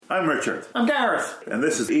I'm Richard. I'm Gareth. And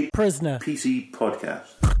this is a Prisoner PC podcast.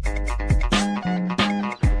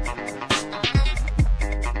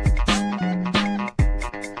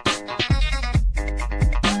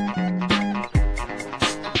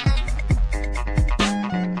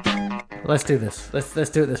 Let's do this. Let's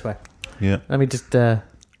do it this way. Yeah. Let me just get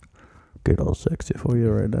all sexy for you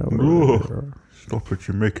right now. Oh, stop it,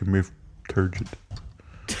 you're making me turgid.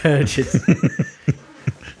 Turgid.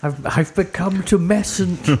 I've become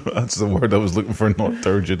tumescent. That's the word I was looking for, not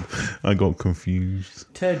turgid. I got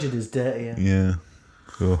confused. Turgid is dirtier. Yeah.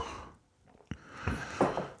 Oh.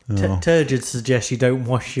 Turgid suggests you don't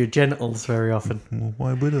wash your genitals very often. Well,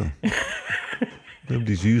 why would I?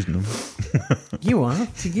 Nobody's using them. You are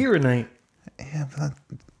to urinate. Yeah, but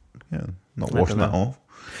not washing that off.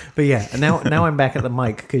 But yeah, now I'm back at the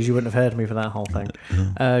mic because you wouldn't have heard me for that whole thing.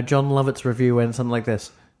 John Lovett's review went something like this: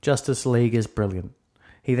 Justice League is brilliant.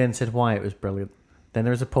 He then said why it was brilliant. Then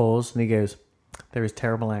there is a pause, and he goes, there is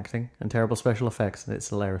terrible acting and terrible special effects, and it's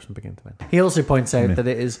hilarious from beginning to end. He also points out that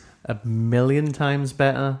it is 1,000,000 times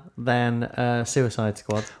better than Suicide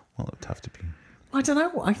Squad. Well, it'd have to be. I don't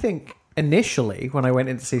know. I think initially, when I went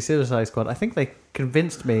in to see Suicide Squad, I think they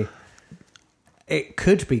convinced me it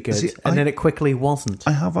could be good, then it quickly wasn't.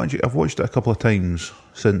 I have actually. I've watched it a couple of times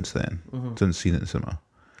since then, since seeing it in cinema.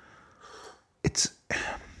 It's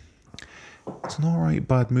an alright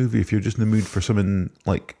bad movie if you're just in the mood for something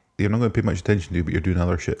like you're not going to pay much attention to, but you're doing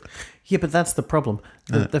other shit. Yeah, but that's the problem.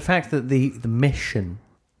 The fact that the mission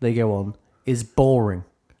they go on is boring,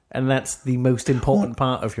 and that's the most important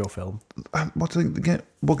part of your film.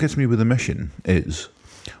 What gets me with the mission is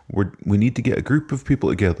we need to get a group of people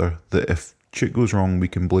together that if shit goes wrong, we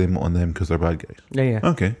can blame it on them because they're bad guys. Yeah.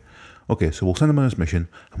 Okay, so we'll send them on this mission,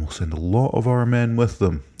 and we'll send a lot of our men with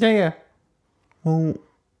them. Yeah. Well,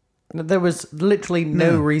 there was literally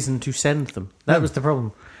no reason to send them. That was the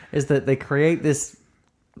problem, is that they create this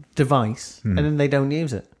device and then they don't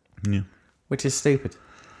use it. Yeah. Which is stupid.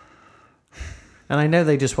 And I know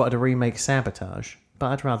they just wanted to remake Sabotage,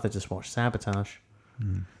 but I'd rather just watch Sabotage.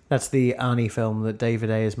 That's the Arnie film that David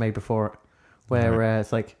A. has made before it, where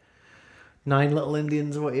it's like 9 little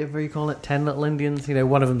Indians or whatever you call it, 10 little Indians. You know,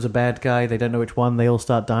 one of them's a bad guy. They don't know which one. They all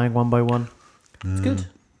start dying one by one. It's good.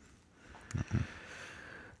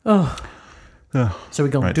 Oh. So we're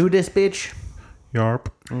going to do this, bitch? Yarp.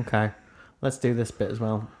 Okay. Let's do this bit as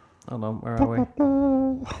well. Hold on, where are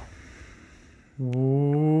we?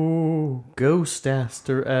 Ooh, Ghost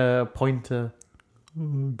Aster, Pointer.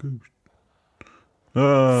 Ghost.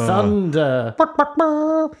 Thunder.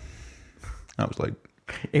 That was like...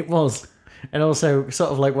 It was. And also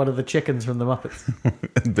sort of like one of the chickens from the Muppets.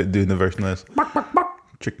 But doing the version of this.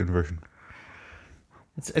 Chicken version.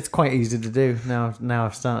 It's quite easy to do now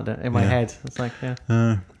I've started it in my head. It's like,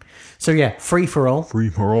 so yeah, Free for All. Free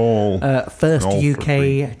for all. First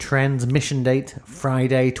UK transmission date,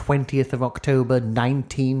 Friday, 20th of October,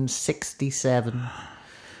 1967.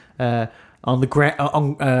 On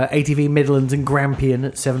ATV Midlands and Grampian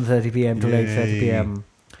at 7:30pm to 8:30pm.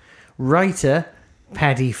 Writer,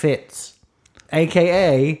 Paddy Fitz,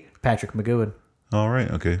 a.k.a. Patrick McGowan. All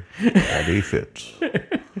right, okay. Paddy Fitz.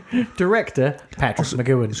 Director, Patrick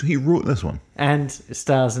McGowan. So he wrote this one? And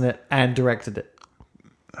stars in it and directed it.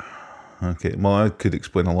 Okay, well, I could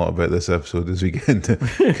explain a lot about this episode as we get into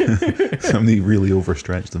somebody really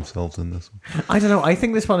overstretched themselves in this one. I don't know. I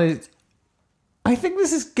think this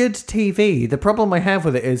is good TV. The problem I have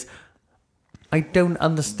with it is I don't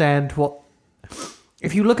understand what...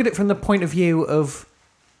 If you look at it from the point of view of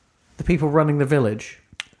the people running the village,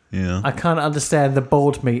 I can't understand the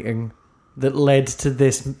board meeting that led to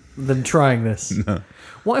them trying this. No.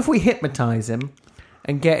 What if we hypnotise him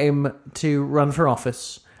and get him to run for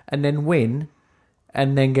office and then win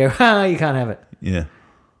and then go, you can't have it? Yeah.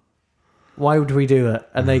 Why would we do that?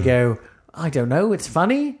 And they go, I don't know, it's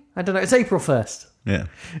funny. I don't know, it's April 1st. Yeah.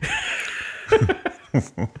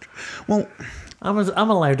 Well... I'm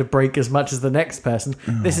allowed to break as much as the next person.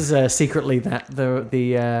 This is secretly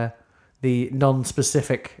the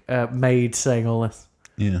non-specific maid saying all this.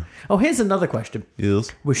 Yeah. Oh, here's another question.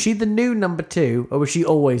 Yes. Was she the new number 2, or was she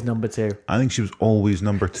always number 2? I think she was always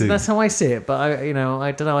number 2. So that's how I see it, but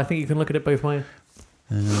I don't know. I think you can look at it both ways.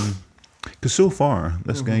 Because so far,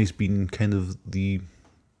 this guy's been kind of the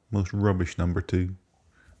most rubbish number 2.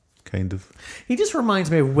 Kind of. He just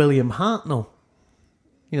reminds me of William Hartnell.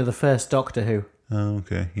 You know, the first Doctor Who. Oh,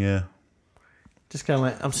 okay, yeah. Just kind of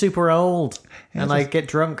like, I'm super old, and I get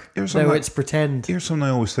drunk. No, it's pretend. Here's something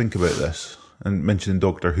I always think about this, and mentioning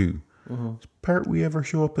Doctor Who. Does Pertwee ever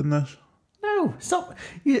show up in this? No, stop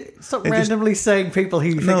randomly saying people who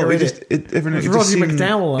you think No, are in it it. everyone, It was it just Roddy seemed-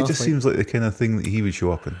 McDowell It last just week. seems like the kind of thing that he would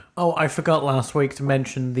show up in. Oh, I forgot last week to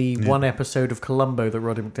mention the one episode of Columbo that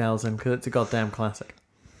Roddy McDowell's in, because it's a goddamn classic.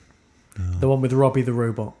 The one with Robbie the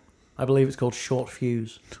Robot. I believe it's called Short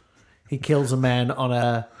Fuse. He kills a man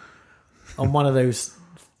on one of those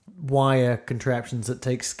wire contraptions that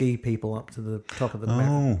take ski people up to the top of the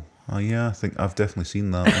mountain Oh, yeah, I think I've definitely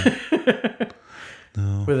seen that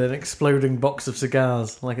one. with an exploding box of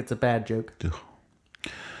cigars, like it's a bad joke.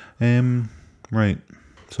 Right.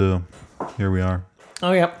 So here we are.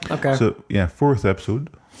 Oh, yeah. Okay. So yeah, 4th episode,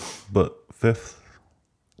 but 5th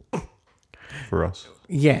for us.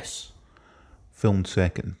 Yes. Filmed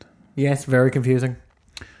 2nd. Yes, very confusing.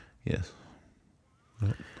 Yes.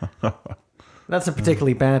 That's a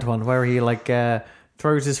particularly bad one, where he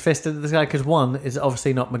throws his fist at the guy, because one is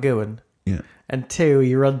obviously not McGowan, Yeah. and two,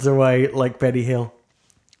 he runs away like Benny Hill.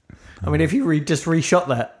 I mean, if you just reshot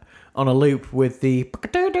that on a loop with the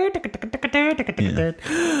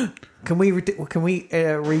can we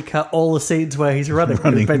recut all the scenes where he's running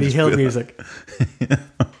with Benny Hill music?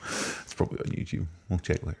 It's probably on YouTube. We'll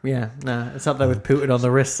check later. Yeah, no, it's up there with Putin on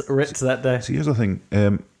the Ritz that day. See, here's the thing.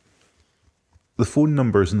 The phone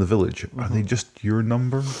numbers in the village, are they just your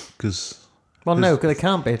number? Because Well, no, they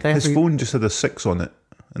can't be. They have his to be. phone just had a 6 on it,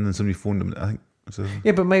 and then somebody phoned him. I think. So,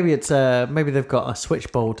 Yeah, but maybe it's maybe they've got a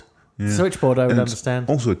switchboard. yeah. Switchboard, I would And it's understand.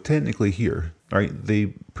 Also, technically here, right, they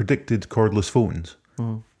predicted cordless phones.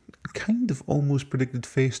 Kind of almost predicted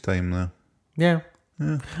FaceTime, though. Yeah.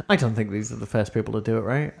 I don't think these are the first people to do it,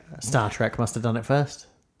 right? Star Trek must have done it first.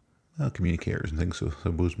 Well, communicators and things, so I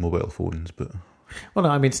suppose mobile phones, but... Well, no,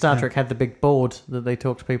 I mean, Star Trek had the big board that they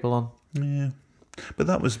talked to people on. Yeah. But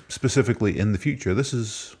that was specifically in the future. This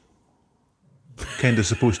is kind of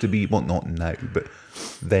supposed to be, well, not now, but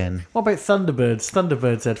then. What about Thunderbirds?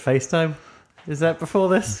 Thunderbirds had FaceTime. Is that before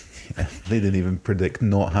this? Yeah, they didn't even predict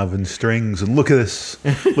not having strings. And look at this.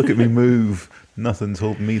 Look at me move. Nothing's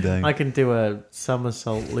holding me down. I can do a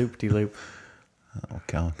somersault loop-de-loop.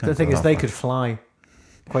 Okay, The thing is, they could fly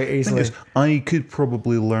quite The thing easily. is, I could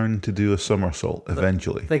probably learn to do a somersault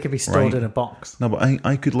eventually. They could be stored right? in a box. No, but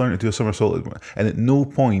I could learn to do a somersault, and at no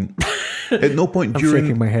point I'm during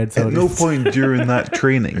shaking my head. So at no point during that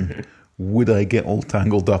training would I get all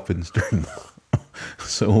tangled up in string.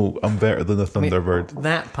 So I'm better than a Thunderbird.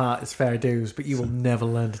 That part is fair dues, but you will never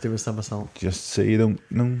learn to do a somersault. Just say you don't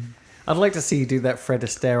know. I'd like to see you do that Fred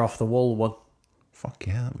Astaire off the wall one. Fuck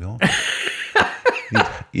yeah, that'd be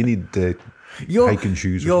awesome. you need hiking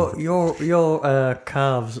shoes. Or Your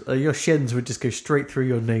calves, your shins would just go straight through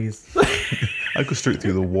your knees. I'd go straight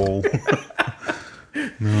through the wall.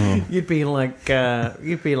 No. You'd be like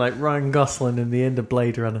Ryan Gosling in the end of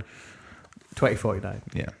Blade Runner 2049.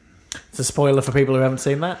 Yeah, It's a spoiler for people who haven't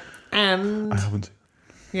seen that. And I haven't.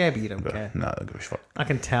 yeah, but you don't care. No, I don't give a fuck. I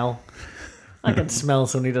can tell. I can smell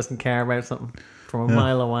someone who doesn't care about something from a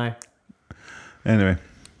mile away. Anyway,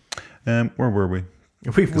 where were we?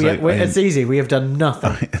 It's easy. We have done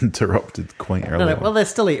nothing. I interrupted quite early. No, well, they're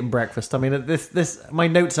still eating breakfast. I mean, this my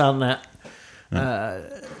notes aren't that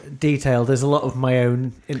detailed. There's a lot of my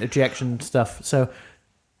own interjection stuff. So,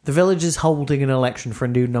 the village is holding an election for a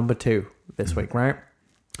new number 2 this week, right?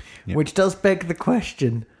 Yeah. Which does beg the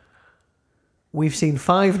question. We've seen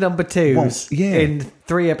 5 number 2s Well, yeah. in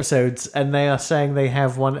 3 episodes, and they are saying they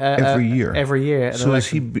have one Every year. Every year. an So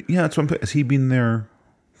has election. he? Yeah, that's what I'm putting. Has he been there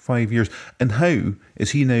 5 years? And how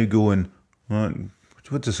is he now going?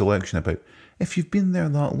 What's this election about? If you've been there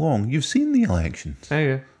that long, you've seen the elections. Oh,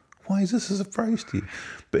 yeah. Why is this a surprise to you?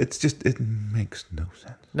 But it makes no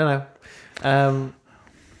sense. No.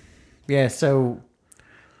 Yeah, so...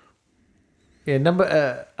 Yeah,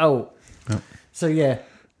 number... So, yeah.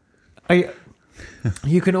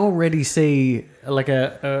 You can already see, like,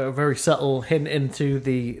 a very subtle hint into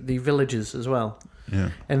the villages as well.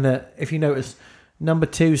 Yeah. And that, if you notice, number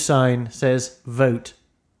 2 sign says vote.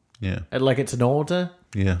 Yeah. Like it's an order.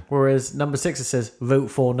 Yeah. Whereas number 6, it says vote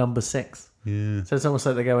for number 6. Yeah. So it's almost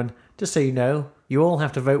like they're going, just so you know, you all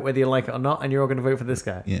have to vote whether you like it or not, and you're all going to vote for this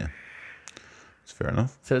guy. Yeah. It's fair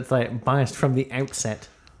enough. So it's like biased from the outset.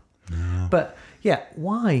 No. But yeah,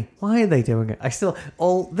 why? Why are they doing it?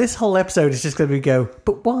 This whole episode is just going to go,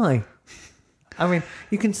 but why? I mean,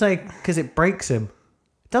 you can say because it breaks him.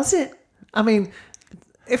 Does it? I mean,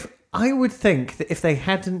 if I would think that if they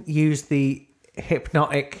hadn't used the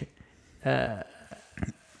hypnotic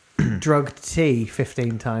drugged tea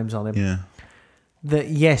 15 times on him, Yeah. that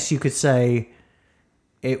yes, you could say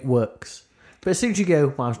it works. But as soon as you go,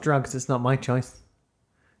 well, I was drugged, it's not my choice.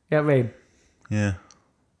 You know what I mean? Yeah.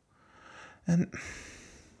 And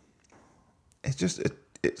it's just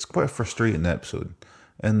it's quite a frustrating episode,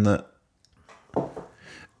 in that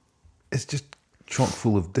it's just chock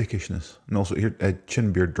full of dickishness, and also here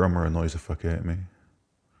Chinbeard drummer annoys the fuck out of me.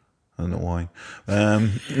 I don't know why,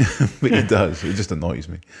 but he does. It just annoys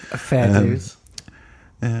me. Fair dues.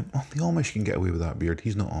 Well, the Amish can get away with that beard.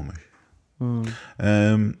 He's not Amish.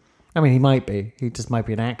 I mean, he might be. He just might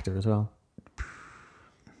be an actor as well.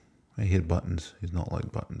 He had buttons. He's not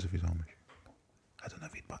like buttons if he's Amish. I don't know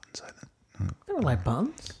if he had buttons. They don't like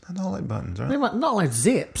buttons. I don't like buttons, right? They're not like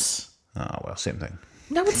zips. Ah, well, same thing.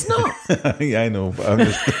 No, it's not. Yeah, I know, but I'm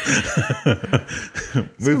just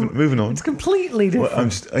moving on. It's completely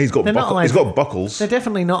different. Well, he's got buckles. They're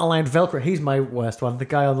definitely not allowed Velcro. He's my worst one. The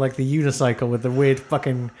guy on like the unicycle with the weird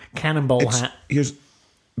fucking cannonball hat.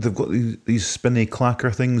 They've got these spinny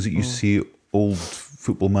clacker things that you see at old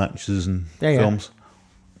football matches and films.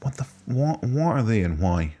 What are they and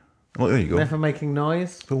why? Well, there you go. They're for making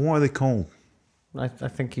noise. But what are they called? I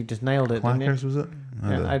think you just nailed it, Clackers, didn't you? was it?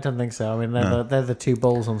 I don't think so. I mean, they're the two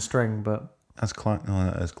balls on string, but... That's clack.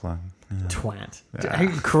 No, that is clack. Yeah. Twat. Yeah. You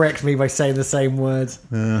correct me by saying the same words.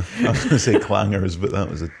 Yeah, I was going to say clangers, but that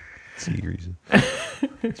was a series.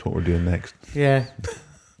 That's what we're doing next. Yeah.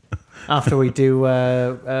 After we do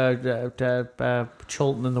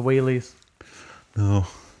Chilton and the Wheelies. No.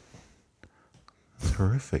 It's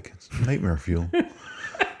horrific. It's nightmare fuel.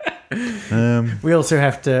 We also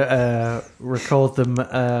have to record them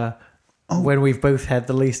when we've both had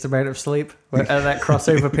the least amount of sleep at that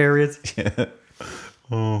crossover period. Yeah.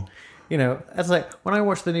 Oh. You know, it's like when I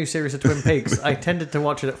watched the new series of Twin Peaks, I tended to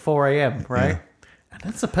watch it at 4 a.m., right? Yeah. And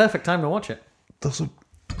that's the perfect time to watch it.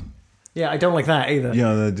 Yeah, I don't like that either.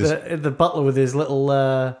 Yeah, the butler with his little...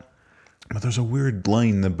 But there's a weird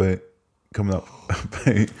line about coming up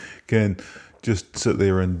about, again, just sit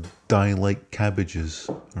there and die like cabbages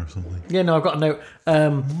or something. Yeah, no, I've got a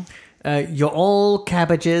note. You're all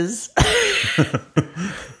cabbages.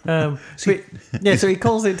 So he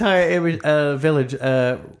calls the entire village,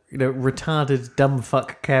 retarded dumb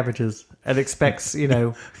fuck cabbages, and expects,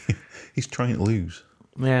 He's trying to lose.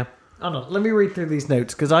 Yeah. Oh no, let me read through these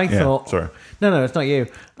notes because I thought. Sorry. No, it's not you.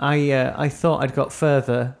 I thought I'd got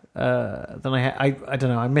further than I had. I don't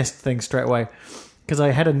know. I missed things straight away. Because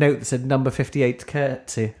I had a note that said number 58 to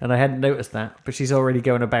Curtsy, and I hadn't noticed that, but she's already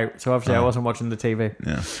going about, so obviously I wasn't watching the TV.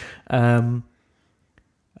 Yeah.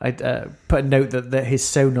 I put a note that his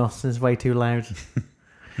Sonos is way too loud.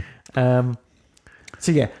 So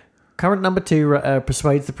yeah, current number 2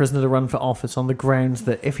 persuades the prisoner to run for office on the grounds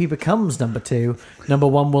that if he becomes number 2, number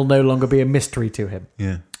 1 will no longer be a mystery to him.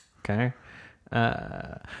 Yeah. Okay.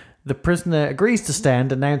 The prisoner agrees to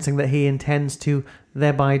stand, announcing that he intends to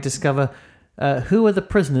thereby discover... who are the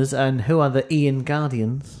prisoners and who are the Ian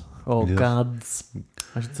Guardians? Or guards,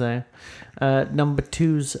 I should say. Number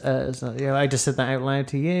 2's... I just said that out loud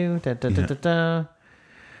to you. And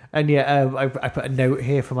I put a note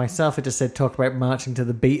here for myself. It just said, talk about marching to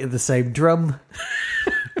the beat of the same drum.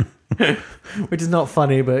 Which is not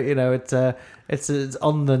funny, but, it's as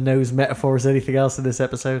on-the-nose metaphor as anything else in this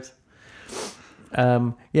episode.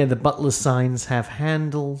 The butler's signs have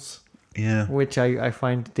handles. Yeah. Which I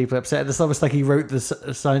find deeply upsetting. It's almost like he wrote the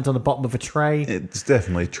signs on the bottom of a tray. It's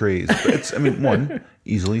definitely trays. But it's, one,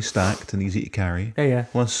 easily stacked and easy to carry. Yeah.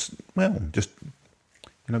 Plus, just,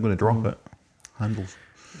 you're not going to drop it. Handles.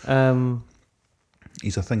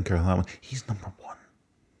 He's a thinker, that one. He's number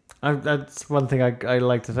 1. That's one thing I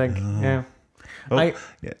like to think. Yeah. Oh,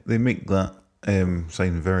 they make that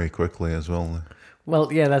sign very quickly as well.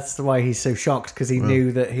 Well, yeah, that's why he's so shocked, because he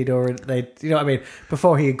knew that he'd already...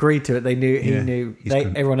 before he agreed to it, they knew. He knew.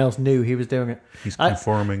 Everyone else knew he was doing it. He's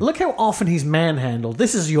conforming. Look how often he's manhandled.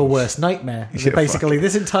 This is your worst nightmare, basically,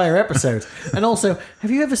 this entire episode. And also,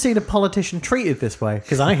 have you ever seen a politician treated this way?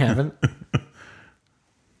 Because I haven't.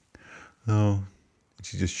 No.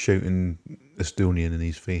 She's just shouting Estonian in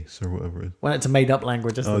his face, or whatever it is. Well, it's a made-up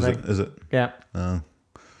language, that's the thing. Is it? Yeah. Oh.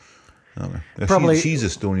 Probably she's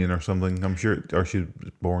Estonian or something. I'm sure, or she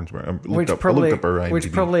was born somewhere. I looked up her IMDb.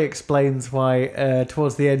 Which probably explains why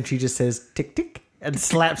towards the end she just says tick tick and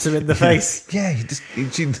slaps him in the face. Yeah,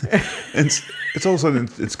 it's all of a sudden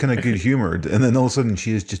it's kind of good humoured, and then all of a sudden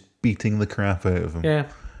she is just beating the crap out of him.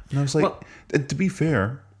 Yeah, and I was like, to be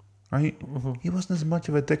fair, right? Mm-hmm. He wasn't as much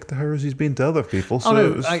of a dick to her as he's been to other people.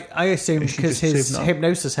 So I assumed because his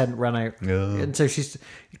hypnosis hadn't run out, and so she's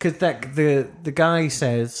because the guy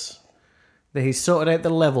says that he's sorted out the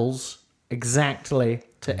levels exactly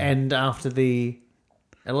to end after the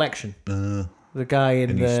election. The guy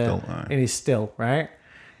in his still, right?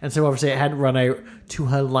 And so obviously it hadn't run out to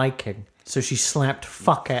her liking. So she slapped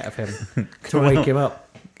fuck out of him to wake him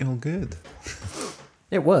up. Oh, good.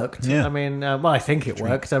 It worked. Yeah. I mean, well, I think it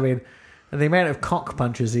worked. I mean, the amount of cock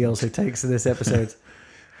punches he also takes in this episode.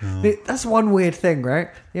 That's one weird thing, right?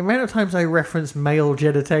 The amount of times I reference male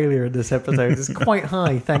genitalia in this episode is quite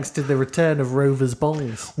high, thanks to the return of Rover's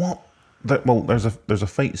balls. Well, there's a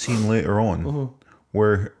fight scene later on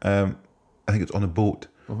where I think it's on a boat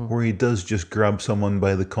where he does just grab someone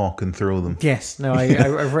by the cock and throw them. Yes, no,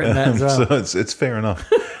 I've written that as well. So it's fair enough.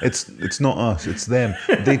 It's not us, it's them.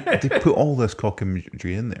 They put all this cock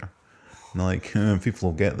imagery in there. Like, people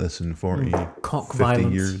will get this in 40, Cock 50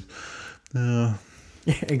 violence. years.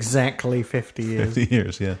 Exactly 50 years. 50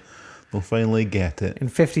 years, yeah. They'll finally get it. In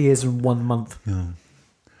 50 years and 1 month.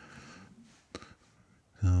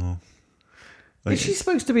 No. Is she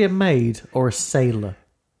supposed to be a maid or a sailor?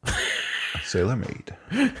 Sailor Maid.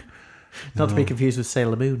 Not to be confused with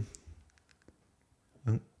Sailor Moon.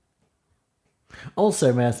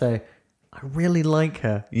 Also, may I say, I really like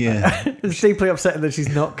her. Yeah. It's deeply upsetting that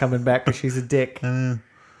she's not coming back because she's a dick.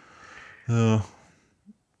 Oh.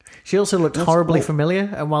 She also looked horribly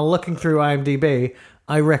familiar, and while looking through IMDb,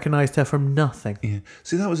 I recognised her from nothing. Yeah.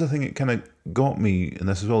 See, that was the thing that kind of got me in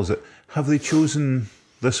this as well, is that have they chosen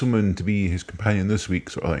this woman to be his companion this week,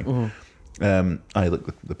 sort of thing? I like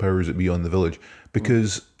the powers that be on the village,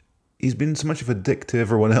 because he's been so much of a dick to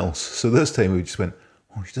everyone else. So this time we just went,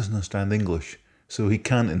 oh, she doesn't understand English, so he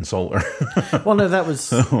can't insult her. Well, no,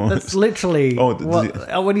 that's literally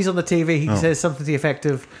when he's on the TV, he says something to the effect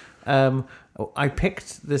of, I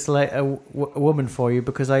picked this woman for you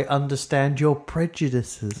because I understand your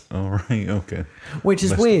prejudices. Oh, right, okay. Which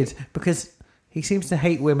is weird, because he seems to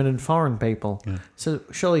hate women and foreign people. Yeah. So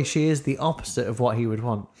surely she is the opposite of what he would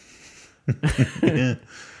want. Yeah.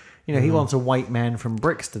 You know, he wants a white man from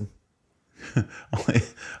Brixton.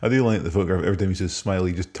 I do like the photograph. Every time he says smile,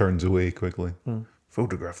 he just turns away quickly.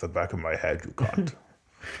 Photograph the back of my head, you can't.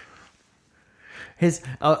 His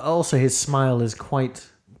smile is quite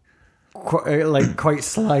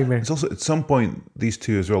slimy. It's also, at some point, these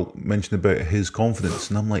two as well mentioned about his confidence,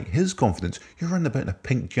 and I'm like, his confidence? You're running about in a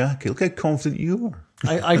pink jacket. Look how confident you are.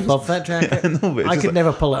 I love that jacket. Yeah, I know, but I could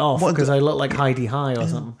never pull it off because I look like Yeah. Heidi High or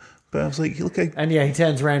something. But I was like, look how... And yeah, he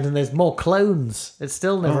turns around and there's more clones. It's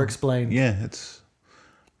still never explained. Yeah, it's...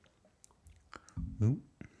 Ooh.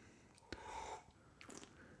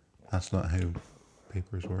 That's not how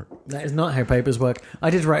papers work. That is not how papers work.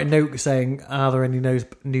 I did write a note saying, are there any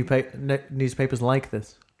newspapers like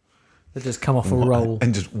this? That just come off a roll.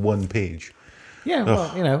 And just one page. Yeah,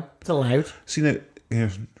 well, you know, it's allowed. See now,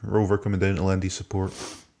 here's Rover coming down to lend his support.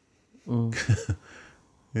 It's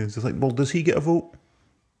just like, well, does he get a vote?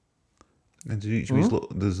 And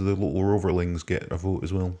does the little Roverlings get a vote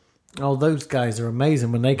as well? Oh, those guys are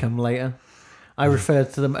amazing when they come later. I refer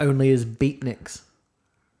to them only as beatniks.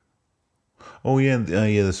 Oh yeah,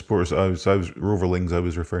 the supporters. I was Roverlings. I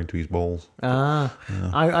was referring to his balls. Ah, yeah.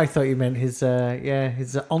 I thought you meant his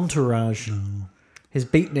entourage, his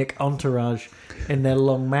beatnik entourage in their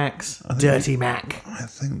long Macs, Dirty Mac. I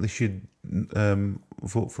think they should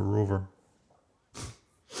vote for Rover.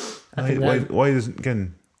 Why doesn't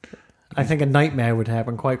again? I think a nightmare would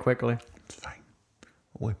happen quite quickly. It's fine.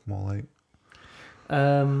 I'll wipe them all out.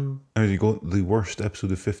 How you got the worst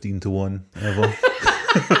episode of 15-1 ever.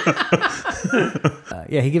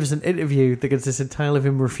 He gives an interview that consists entirely of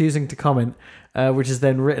him refusing to comment, which is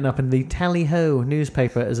then written up in the Tally Ho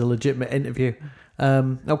newspaper as a legitimate interview.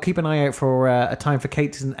 I'll keep an eye out for a time for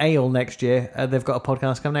Cakes and Ale next year. They've got a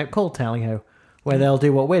podcast coming out called Tally Ho, where they'll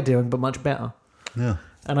do what we're doing, but much better. Yeah.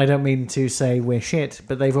 And I don't mean to say we're shit,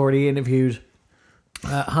 but they've already interviewed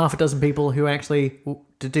half a dozen people who actually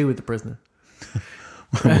to do with the prisoner.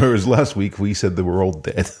 Whereas last week we said they were all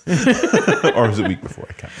dead. Or was it the week before?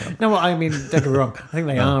 I can't remember. No, well, I mean, don't get me wrong. I think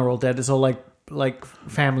they are all dead. It's all like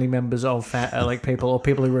family members of like people, or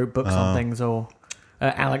people who wrote books on things, or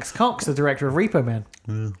Alex Cox, the director of Repo Man.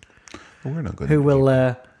 Well, we're not good. Who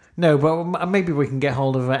will... no, but maybe we can get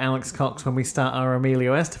hold of Alex Cox when we start our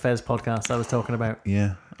Emilio Estevez podcast I was talking about.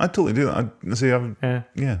 Yeah, I'd totally do that. Let's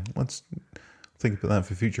think about that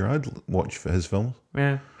for the future. I'd watch for his films.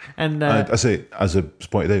 Yeah. And I say, as I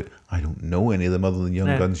pointed out, I don't know any of them other than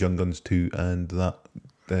Young Guns 2, and that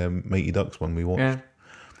Mighty Ducks one we watched. Yeah.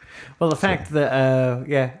 Well, the fact that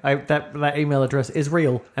that email address is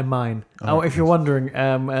real and mine. If you're wondering,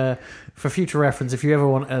 for future reference, if you ever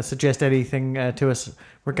want to suggest anything to us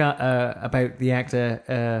about the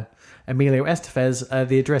actor Emilio Estevez,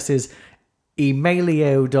 the address is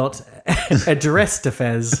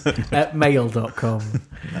emilio.addrestefez@mail.com.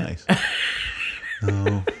 Nice.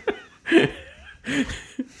 Oh.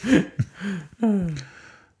 It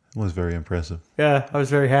was very impressive. Yeah, I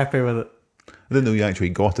was very happy with it. I didn't know you actually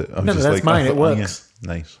got it. I was No, just that's like, mine. I It thought, works. Yeah,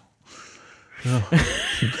 nice.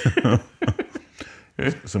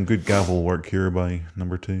 Some good gavel work here by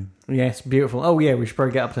number 2. Yes, beautiful. Oh, yeah, we should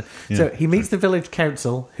probably get up to... Yeah. So he meets the village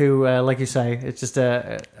council, who, like you say, it's just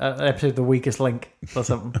an episode of The Weakest Link or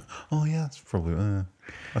something. Oh yeah, that's probably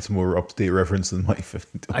that's a more up-to-date reference than my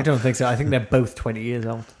 50. I don't think so. I think they're both 20 years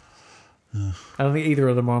old. I don't think either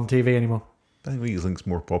of them are on TV anymore. I think Weakest Link's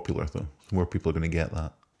more popular though. More people are going to get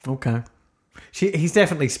that. Okay. He's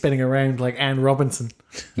definitely spinning around like Anne Robinson.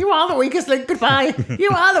 You are the weakest link, goodbye. You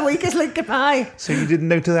are the weakest link, goodbye. So you didn't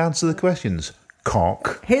know to answer the questions,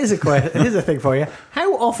 cock. Here's a thing for you.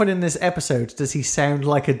 How often in this episode does he sound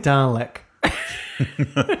like a Dalek?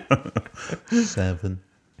 7.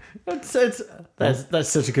 That's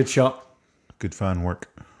such a good shot. Good fan work.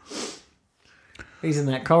 He's in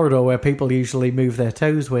that corridor where people usually move their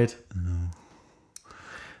toes with.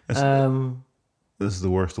 This is the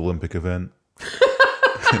worst Olympic event.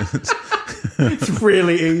 It's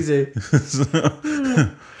really easy.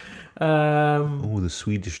 Oh, the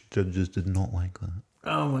Swedish judges did not like that.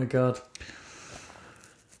 Oh my god.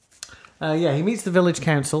 He meets the village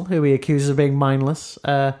council, who he accuses of being mindless.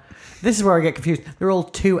 This is where I get confused. They're all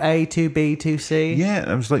 2A, 2B, 2C. Yeah,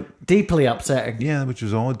 I was like, Deeply upsetting. yeah, which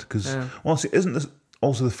is odd because, isn't this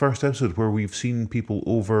also the first episode where we've seen people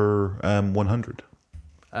over 100?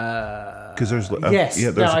 Because there's Yes.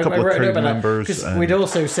 there's a couple of crowd members. Because we'd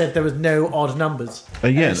also said there was no odd numbers.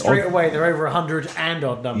 Yeah, And straight away they're over 100 and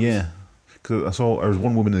odd numbers. yeah, because there was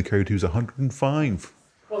one woman in the crowd who's 105.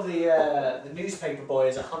 Well, the newspaper boy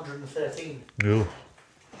is 113, Yeah.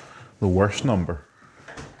 The worst number.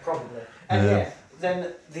 probably. And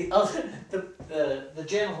then the other, the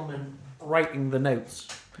gentleman writing the notes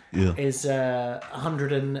Yeah. is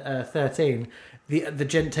 113. The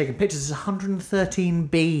gent taking pictures is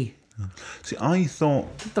 113B. See, I thought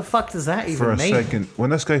What the fuck does that even for a mean? second when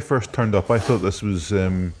this guy first turned up, I thought this was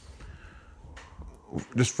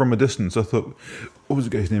just from a distance. I thought, what was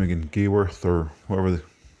the guy's name again? Gayworth or whatever.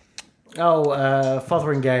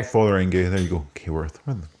 Fotheringay. Fotheringay. There you go, Gayworth.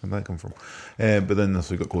 Where did that come from? But then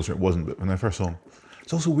as we got closer, it wasn't. But when I first saw him,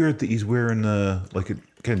 it's also weird that he's wearing like a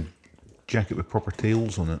kind of jacket with proper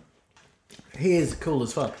tails on it. He is cool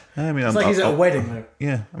as fuck. I mean, It's like he's at a wedding though.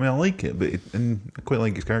 Yeah, I mean, I like it, but and I quite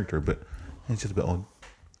like his character, but it's just a bit odd.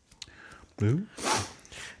 Blue.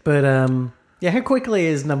 But how quickly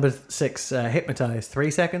is number 6 hypnotized? 3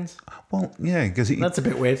 seconds? Well, yeah, because That's a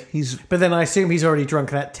bit weird. he's But then I assume he's already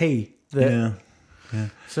drunk that tea. yeah.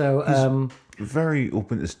 So Very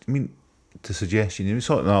open to suggestion. You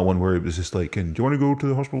saw it in that one where it was just like, do you want to go to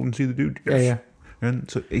the hospital and see the dude? Yes. yeah. And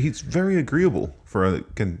so he's very agreeable for a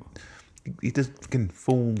he just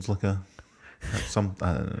folds like I don't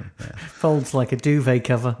know. Yeah. Folds like a duvet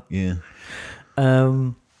cover. Yeah.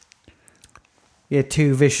 Too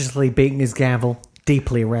viciously beating his gavel.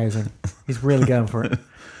 Deeply arousing. He's really going for it.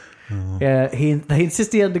 Yeah, they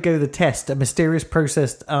insist he undergo the test, a mysterious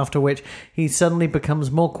process after which he suddenly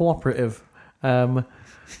becomes more cooperative.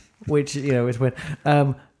 Which, is weird.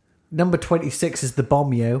 Number 26 is the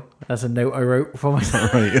bomb yo. That's a note I wrote for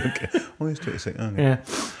myself. Right, okay. Oh, he's 26. Okay. Yeah.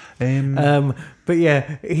 But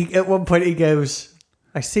yeah, at one point he goes,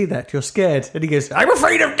 I see that, you're scared. And he goes, I'm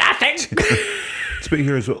afraid of nothing. It's a bit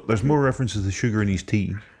here as well. There's more references to sugar in his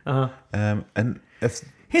tea. And if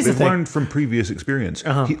Here's the they've thing. learned from previous experience,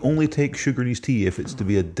 he only takes sugar in his tea if it's to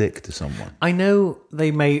be a dick to someone. I know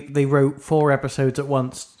they wrote 4 episodes at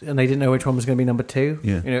once and they didn't know which one was going to be number 2.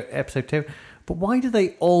 Yeah. Episode 2. But why do they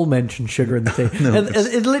all mention sugar in the tea? And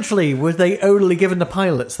it literally was they only given the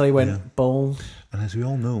pilots. They went bowls, And as we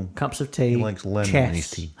all know, cups of tea, he likes lemon in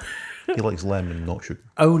his tea. He likes lemon, not sugar.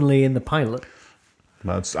 Only in the pilot.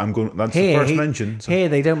 That's the first mention. So. Here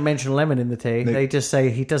they don't mention lemon in the tea. They just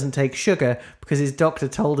say he doesn't take sugar because his doctor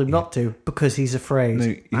told him not to because he's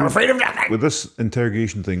afraid. I'm afraid of nothing. With this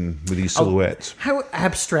interrogation thing with these silhouettes, How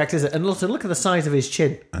abstract is it? And also look at the size of his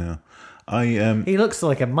chin. He looks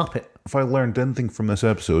like a muppet. If I learned anything from this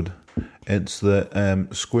episode, it's that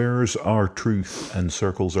squares are truth and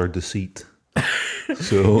circles are deceit.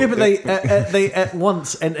 So Yeah, but they at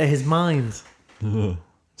once enter his mind.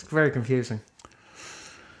 It's very confusing.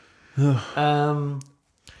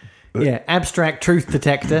 Abstract truth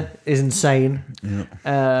detector is insane.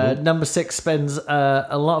 Number 6 spends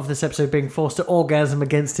a lot of this episode being forced to orgasm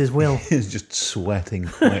against his will. he's just sweating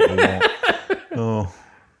quite a lot.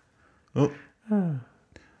 Oh.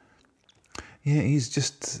 Yeah, he's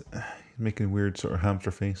making a weird sort of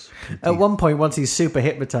hamster face. At one point, once he's super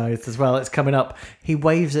hypnotized as well, it's coming up. He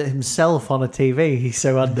waves at himself on a TV. He's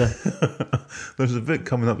so under. There's a bit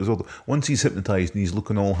coming up as well. Once he's hypnotized and he's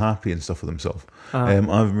looking all happy and stuff with himself,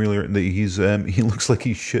 I've really written that he looks like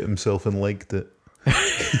he shit himself and liked it.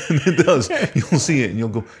 And it does. You'll see it and you'll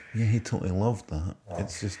go, yeah, he totally loved that.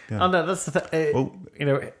 It's just, yeah. Oh no, that's the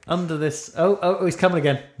thing. Under this. Oh, he's coming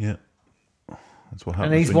again. Yeah, that's what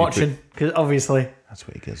happens. And he's watching because obviously that's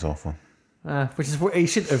what he gets off on. Which is what he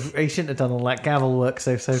shouldn't have done all that gavel work.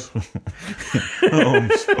 So.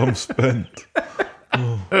 I'm spent.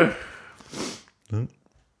 Oh. Look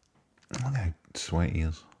how sweaty he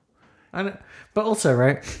is. But also,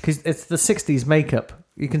 right, because it's the 60s makeup.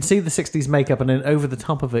 You can see the 60s makeup, and then over the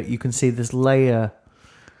top of it, you can see this layer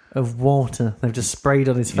of water they've just sprayed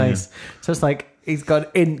on his face. Yeah. So it's like he's got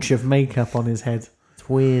an inch of makeup on his head. It's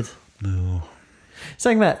weird. No.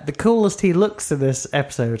 Saying that, the coolest he looks in this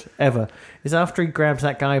episode ever is after he grabs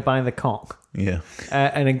that guy by the cock. Yeah.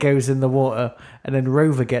 And then goes in the water, and then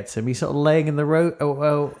Rover gets him. He's sort of laying in the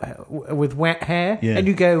with wet hair, and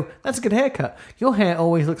you go, "That's a good haircut." Your hair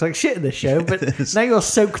always looks like shit in this show, but now you're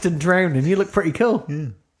soaked and drowning. You look pretty cool. Yeah.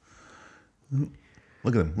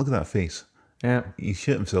 Look at him. Look at that face. Yeah. He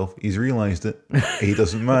shit himself. He's realised it. He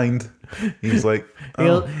doesn't mind. He's like,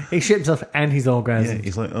 he shit himself and he's orgasmed. Yeah,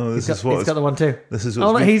 he's like, he's got the one too. This is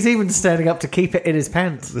what he's even standing up to keep it in his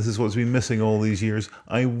pants. This is what's been missing all these years.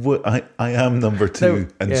 I am number 2,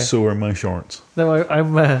 so are my shorts. No,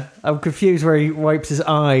 I'm confused where he wipes his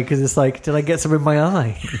eye because it's like, did I get some in my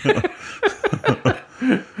eye?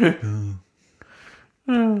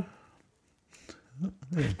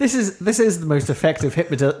 This is the most effective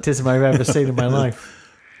hypnotism I've ever seen in my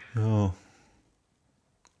life. Oh.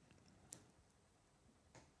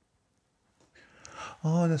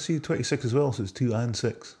 Oh, and I see 26 as well, so it's 2 and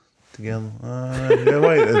 6 together.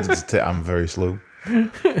 I'm very slow.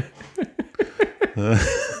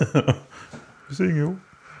 Seeing you.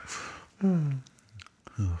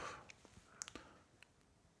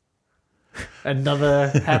 Another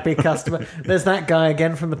happy customer. There's that guy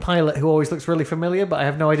again from the pilot who always looks really familiar, but I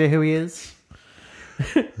have no idea who he is.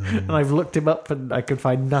 And I've looked him up and I could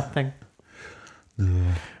find nothing.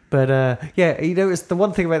 But it's the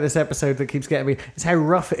one thing about this episode that keeps getting me is how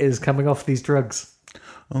rough it is coming off these drugs.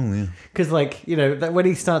 Oh yeah. Because that when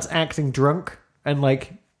he starts acting drunk and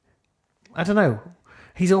I don't know,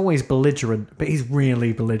 he's always belligerent, but he's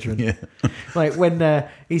really belligerent. Yeah. Like when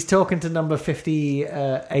he's talking to number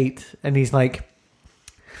 58 and he's like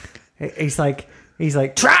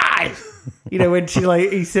try. When she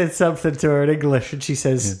he said something to her in English and she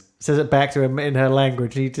says it back to him in her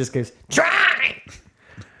language and he just goes try.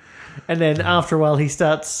 And then after a while, he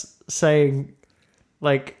starts saying,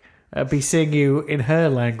 be seeing you in her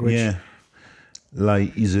language. Yeah.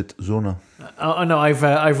 Is it Zona? Oh, no,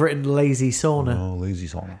 I've written lazy sauna. Oh, lazy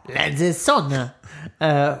sauna. Lazy sauna.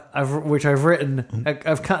 Which I've written,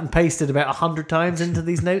 I've cut and pasted about 100 times into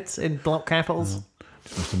these notes in block capitals.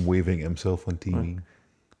 Just him waving at himself on TV.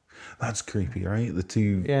 That's creepy, right? The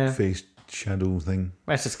two-faced shadow thing.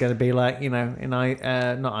 That's just going to be in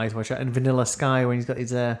not Eyes Wide Shut, in Vanilla Sky when he's got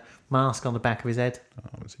his mask on the back of his head. Oh, I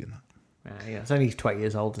haven't seen that. It's only 20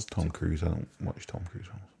 years old. Tom Cruise. I don't watch Tom Cruise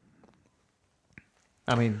films.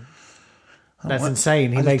 I mean, that's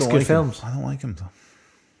insane. He makes good films. I don't like him though.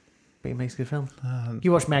 But he makes good films.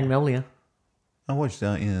 You watch Magnolia? I watched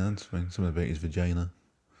that. Yeah, that's fine. Something about his vagina.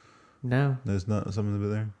 No, there's not something about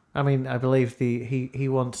there. I mean, I believe he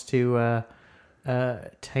wants to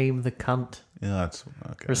tame the cunt. Yeah, that's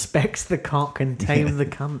okay. Respects the cock and tame the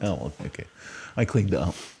cunt. Oh, okay. I cleaned it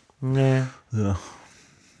up. Yeah.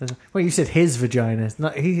 Well, you said his vagina. It's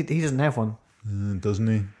not, he doesn't have one. Doesn't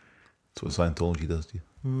he? That's what Scientology does to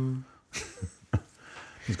you.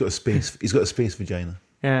 He's got a space vagina.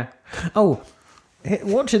 Yeah. Oh,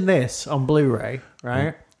 watching this on Blu-ray,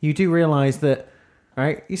 right? You do realise that,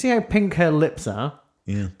 right? You see how pink her lips are?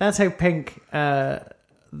 Yeah. That's how pink the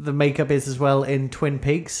makeup is as well in Twin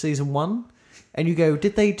Peaks season 1. And you go,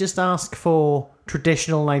 did they just ask for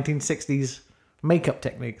traditional 1960s makeup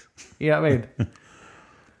techniques? You know what I mean?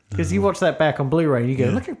 Because you watch that back on Blu-ray and you go,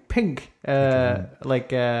 look how pink her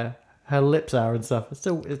lips are and stuff. It's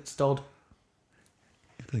odd.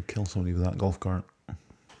 You're going to kill somebody with that golf cart.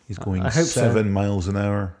 He's going 7 miles an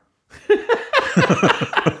hour.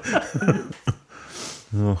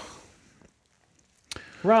 Oh.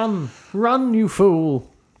 Run, you fool.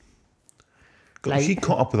 God, she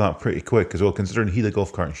caught up with that pretty quick as well, considering he had a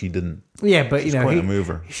golf cart and she didn't. Yeah, but She's quite a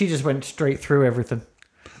mover. She just went straight through everything.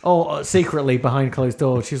 Oh, secretly behind closed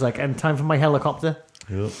doors. She's like, and time for my helicopter.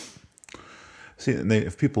 Yep. See, now,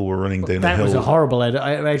 if people were running down a That hill, was a horrible edit.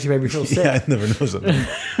 It actually made me feel sick. yeah, I never knows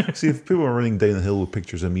it. See, if people were running down the hill with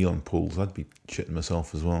pictures of me on poles, I'd be shitting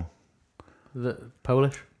myself as well. The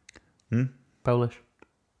Polish? Polish?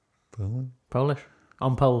 Poland? Polish?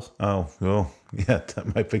 On poles. Oh, well, yeah,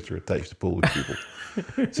 my picture attached to Polish people.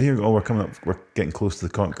 So here we go. We're getting close to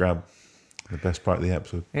the conch grab. The best part of the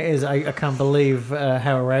episode. It is. I can't believe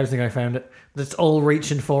how arousing I found it. That's all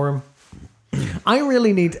reaching for him. I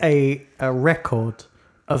really need a record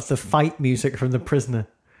of the fight music from The Prisoner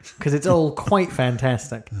because it's all quite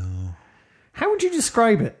fantastic. Oh. How would you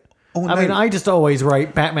describe it? I mean, I just always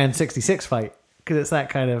write Batman 66 fight because it's that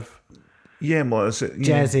kind of well, it's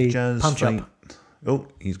jazzy punch fight. up. Oh,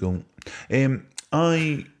 he's gone.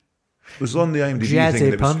 I was on the IMDb Jazzy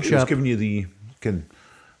thing. It punch was up. giving you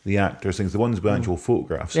the actors things, the ones with actual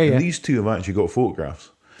photographs. Yeah, and yeah. these two have actually got photographs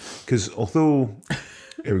because although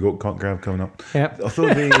here we go, conch grab coming up. Yep.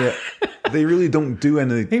 Although they really don't do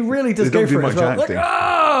any. He really does they don't go for do it as much well. acting. Like,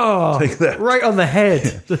 oh, Like that. right on the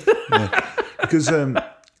head. Because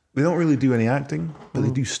they don't really do any acting, but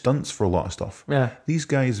they do stunts for a lot of stuff. Yeah. These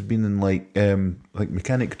guys have been in like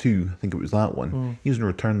Mechanic 2, I think it was that one. He was in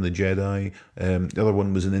Return of the Jedi. The other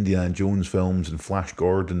one was in Indiana Jones films and Flash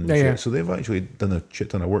Gordon and shit. Yeah. So they've actually done a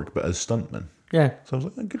shit ton of work, but as stuntmen. Yeah. So I was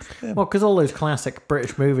like, oh, good for them. Well, because all those classic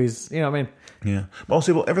British movies, you know what I mean? Yeah. But I'll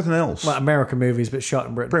say, everything else, Like American movies, but shot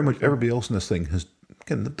in Britain. pretty much everybody else in this thing has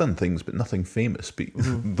they've done things, but nothing famous. But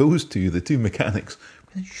those two, the two mechanics,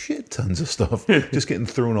 shit tons of stuff, just getting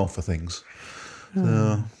thrown off of things. So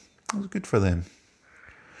that was good for them.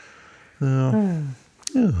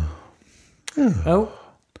 Oh,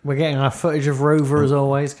 we're getting our footage of Rover as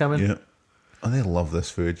always coming. Yeah. And they love this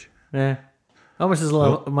footage. Yeah. Almost as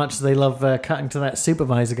much as they love cutting to that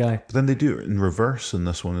supervisor guy. But then they do it in reverse in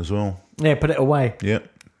this one as well. Yeah, put it away. Yep.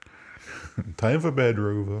 Time for bed,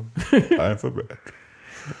 Rover. Time for bed.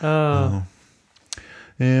 Oh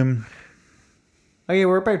yeah,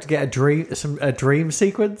 we're about to get a dream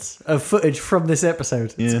sequence of footage from this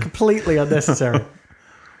episode. Yeah. It's completely unnecessary.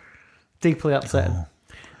 Deeply upsetting.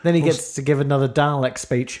 Then he gets to give another Dalek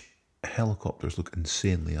speech. Helicopters look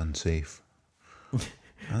insanely unsafe.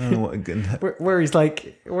 I don't know what. Where he's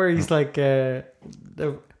like, but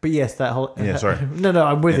yes, that whole. Yeah, sorry. No,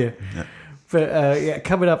 I'm with you. Yeah. But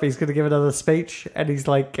coming up, he's going to give another speech, and he's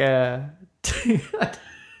like, it's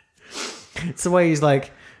the way he's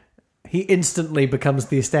like, he instantly becomes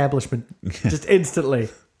the establishment, just instantly.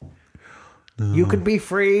 No. You can be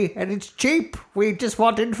free, and it's cheap. We just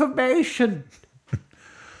want information.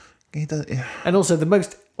 And also the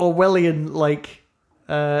most Orwellian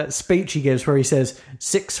speech he gives, where he says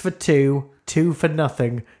 6 for 2, 2 for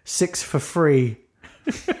nothing, 6 for free.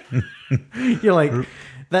 You're like,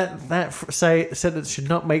 that sentence should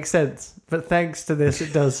not make sense, but thanks to this,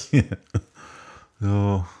 it does. Yeah.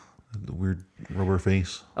 Oh, the weird rubber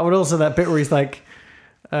face. Oh, and also that bit where he's like,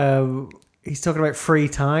 he's talking about free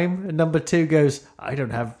time, and number 2 goes, I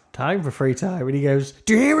don't have time for free time, and he goes,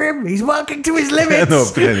 do you hear him? He's working to his limits.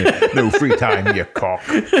 No free time, you cock.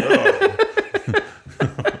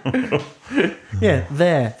 Oh. Yeah,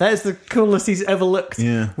 there. That is the coolest he's ever looked.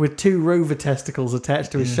 Yeah. With 2 Rover testicles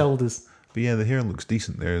attached to his shoulders. But yeah, the hair looks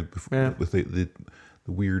decent there with the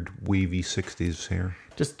weird wavy 60s hair.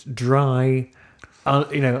 Just dry,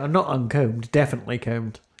 not uncombed, definitely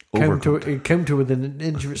combed. Combed to within an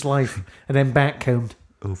inch of its life, and then back combed.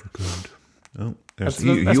 Overcombed. Oh, that's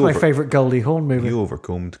my favourite Goldie Hawn movie. He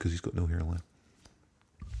overcombed because he's got no hair left.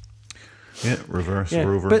 Yeah, reverse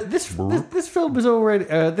Rover. But this film was already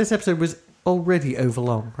this episode was already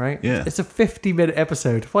overlong, right? Yeah, it's a 50-minute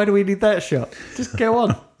episode. Why do we need that shot? Just go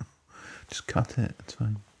on. Just cut it. It's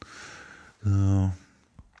fine. No.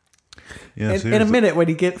 Yeah. In a minute, when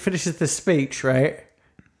he finishes the speech, right,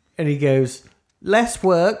 and he goes, "Less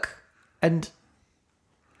work and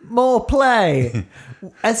more play."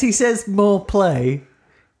 As he says, "More play,"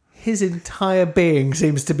 his entire being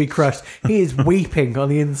seems to be crushed. He is weeping on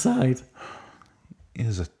the inside. He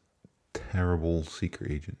is a terrible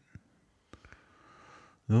secret agent.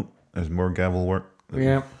 Nope. There's more gavel work.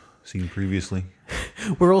 Yeah. Seen previously.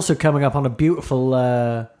 We're also coming up on a beautiful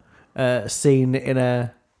scene in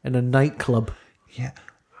a nightclub. Yeah.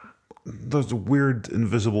 There's a weird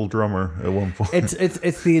invisible drummer at one point.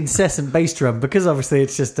 It's the incessant bass drum, because obviously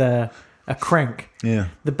it's just a crank. Yeah.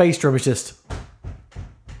 The bass drum is just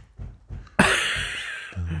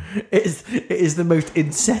it is the most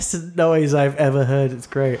incessant noise I've ever heard. It's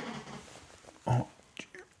great.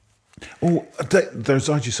 There's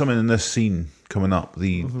actually something in this scene coming up,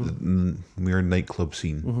 the weird nightclub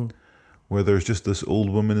scene, where there's just this old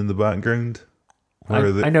woman in the background,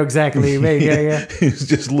 I know exactly what you mean. Yeah. He's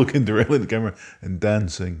just looking directly at the camera and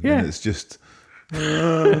dancing. Yeah. And it's just...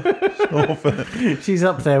 stop it. She's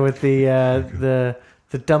up there with the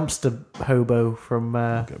dumpster hobo from...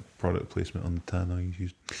 Got product placement on the tan I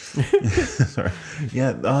used. Sorry.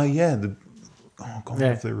 Yeah. God,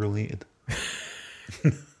 Yeah. if they're related.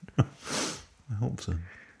 I hope so.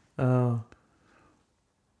 Oh,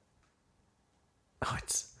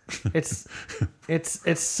 it's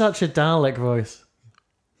such a Dalek voice.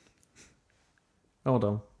 Hold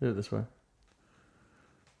on, do it this way.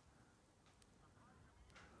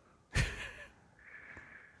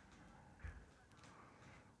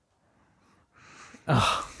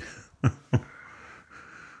 Oh.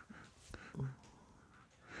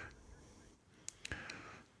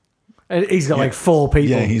 And he's got like 4 people.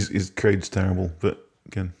 Yeah, his crowd's terrible, but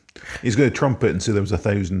again, he's going to trumpet and say there was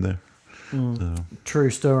 1,000 there. So. True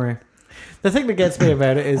story. The thing that gets me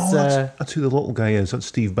about it is... that's who the little guy is. That's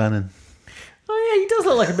Steve Bannon. Oh, yeah, he does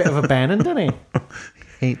look like a bit of a Bannon, doesn't he?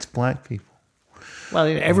 Hates black people. Well,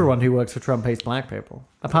 everyone who works for Trump hates black people.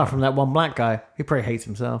 Apart from that one black guy, who probably hates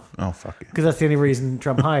himself. Oh, fuck it. Because that's the only reason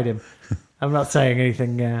Trump hired him. I'm not saying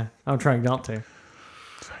anything. I'm trying not to.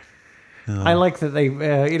 I like that they,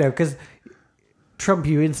 because Trump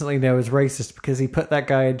you instantly know is racist because he put that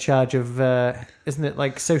guy in charge of, isn't it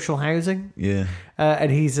like social housing? Yeah. And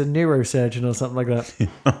he's a neurosurgeon or something like that.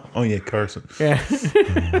 Oh, yeah, Carson. Yeah.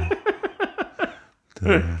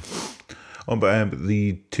 But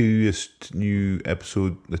the newest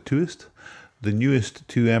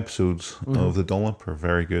 2 episodes of The Dollop are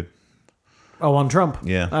very good. Oh, on Trump?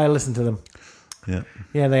 Yeah. I listened to them. Yeah.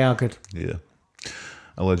 Yeah, they are good. Yeah.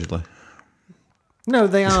 Allegedly. No,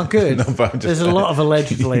 they are good. No, but I'm just There's a lot of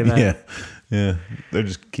allegedly there. Yeah. Yeah. They're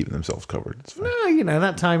just keeping themselves covered. It's fine. No,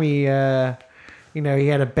 that time he, he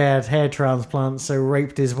had a bad hair transplant, so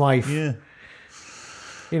raped his wife. Yeah.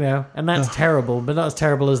 And that's terrible, but not as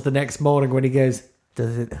terrible as the next morning when he goes,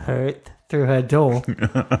 "Does it hurt?" through her door. It's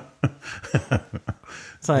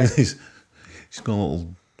like, He's got a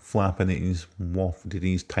little flap in it. He's wafted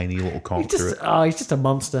his tiny little cock through it. he's just a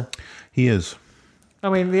monster. He is. I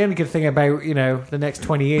mean, the only good thing about, the next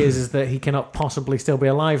 20 years is that he cannot possibly still be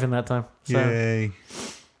alive in that time. So. Yay.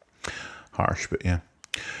 Harsh, but yeah.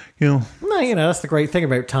 No, that's the great thing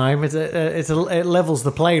about time. Is it levels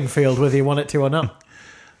the playing field whether you want it to or not.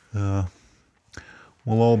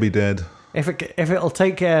 We'll all be dead. If it'll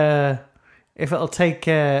take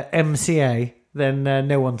MCA, then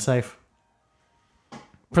no one's safe.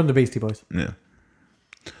 From the Beastie Boys. Yeah.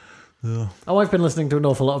 Oh, I've been listening to an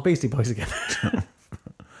awful lot of Beastie Boys again.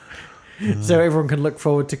 So everyone can look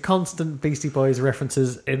forward to constant Beastie Boys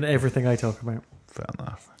references in everything I talk about. Fair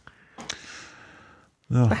enough.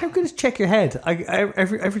 But how good is Check Your Head?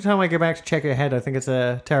 Every time I go back to Check Your Head, I think it's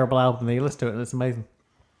a terrible album. You listen to it and it's amazing.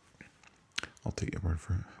 I'll take your word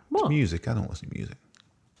for it. What? It's music. I don't listen to music.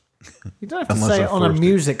 You don't have to Unless say I it on a forced it.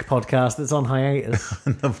 music podcast that's on hiatus.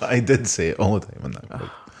 No, but I did say it all the time on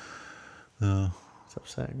that. It's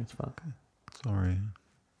upsetting as fuck. Sorry.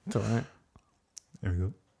 It's all right. There we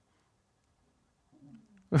go.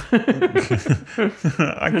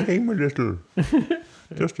 I came a little.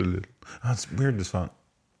 Just a little. That's weird as fuck.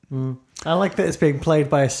 I like that it's being played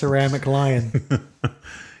by a ceramic lion.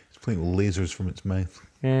 It's playing with lasers from its mouth.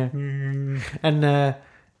 Yeah. And,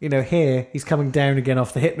 here he's coming down again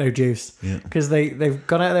off the hypno juice. Yeah. Because they've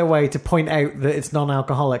gone out of their way to point out that it's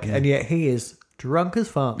non-alcoholic, and yet he is drunk as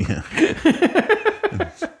fuck. Yeah.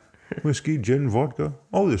 Whiskey, gin, vodka,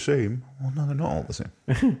 all the same. Well, no, they're not all the same.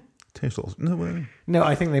 Taste all. No, well, No,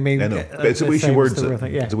 I think they mean... I know. But it's the way she same as words the real it.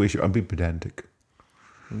 thing. Yeah. It's the way she... I'm being pedantic.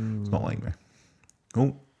 It's not like me.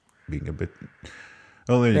 Oh, being a bit...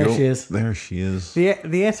 Oh, there you There go. she is. There she is.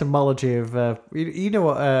 The etymology of... you know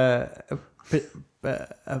what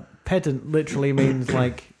a pedant literally means,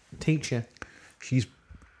 like, teacher. She's...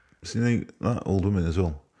 See, that old woman as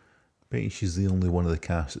well. I bet she's the only one of the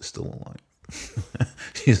cast that's still alive.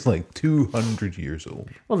 She's like 200 years old.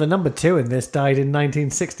 Well, the number 2 in this died in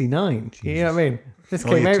 1969. Jesus. You know what I mean? This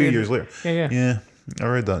came out 2 years later. Yeah. Yeah, I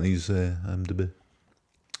read that in his IMDb.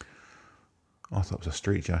 I thought it was a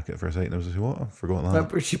straight jacket for a second. I was like, what? I forgot that.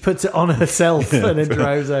 But she puts it on herself and then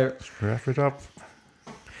drives out. Wrap it up.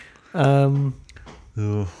 Oh.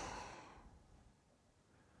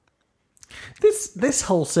 This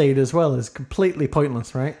whole scene as well is completely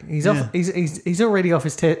pointless, right? He's off. He's already off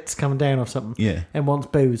his tits, coming down off something. Yeah. And wants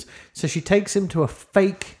booze, so she takes him to a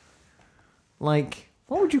fake, like,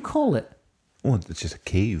 what would you call it? Oh, it's just a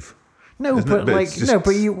cave. No, Isn't but it? But like it's just- no,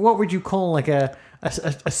 but what would you call like a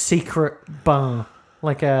secret bar?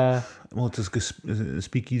 like a Well, it's just a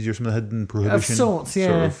speakeasy or something, hidden prohibition. of sorts, yeah,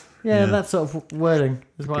 sort of. yeah, that sort of wording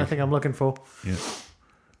is what I think I'm looking for. Yeah.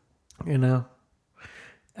 You know,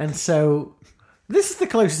 and so this is the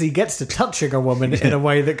closest he gets to touching a woman in a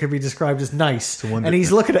way that could be described as nice. And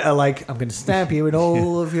he's looking at her like, I'm going to stab you in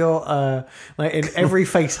all of your, like in every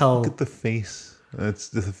face hole. Look at the face. It's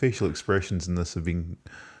the facial expressions in this have been.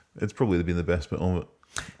 It's probably been the best bit of it.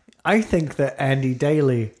 I think that Andy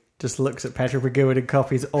Daly just looks at Patrick McGowan and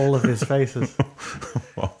copies all of his faces.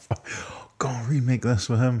 Go on, remake this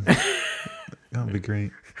with him. That'd be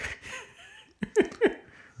great.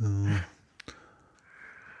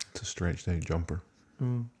 It's a stretched out jumper.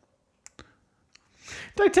 Did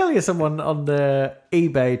I tell you someone on the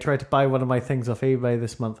eBay tried to buy one of my things off eBay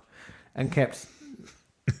this month and kept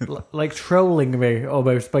like trolling me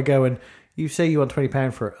almost by going, you say you want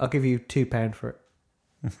 £20 for it, I'll give you £2 for it.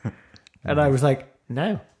 And I was like,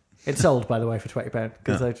 no. It sold, by the way, for £20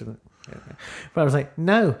 because I didn't. But I was like,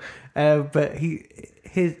 no. But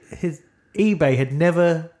his eBay had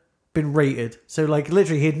never been rated. So, like,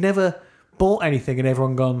 literally, he had never bought anything and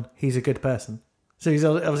everyone gone, he's a good person. So he's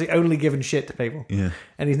obviously only given shit to people. Yeah.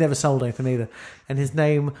 And he's never sold anything either. And his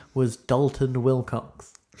name was Dalton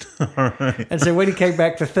Wilcox. All right. And so when he came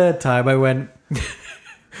back the third time, I went...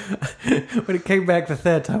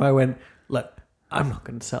 look, I'm not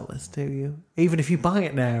going to sell this to you. Even if you buy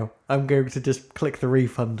it now, I'm going to just click the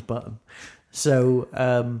refund button.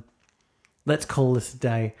 So... let's call this a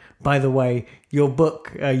day. By the way, your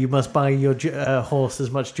book, you must buy your horse as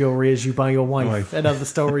much jewellery as you buy your wife. And other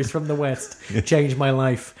stories from the West changed my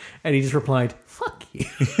life. And he just replied, fuck you.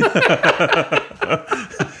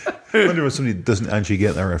 I wonder if somebody doesn't actually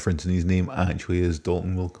get that reference and his name actually is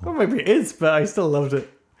Dalton Wilcox. Well, maybe it is, but I still loved it.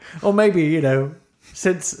 Or maybe, you know,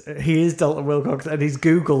 since he is Dalton Wilcox and he's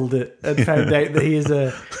Googled it and found out that he is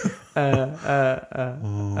a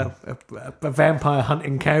vampire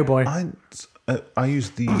hunting cowboy. I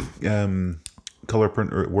used the colour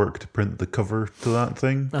printer at work to print the cover to that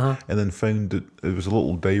thing, and then found that it was a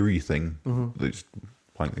little diary thing, that's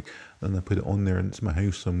blank. And I put it on there, and it's in my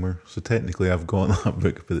house somewhere. So technically, I've got that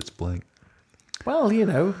book, but it's blank. Well, you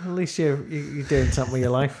know, at least you're doing something with your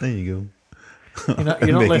life. There you go. You're not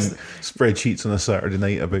making listening. Spreadsheets on a Saturday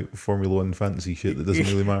night about Formula One fantasy shit that doesn't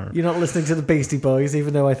really matter. You're not listening to the Beastie Boys,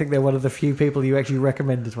 even though I think they're one of the few people you actually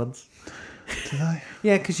recommended once. Did I?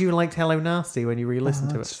 Yeah, because you liked Hello Nasty when you re-listened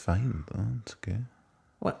to it. That's fine. That's okay.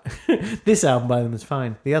 What? This album by them is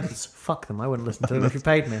fine. The others, fuck them. I wouldn't listen to them if you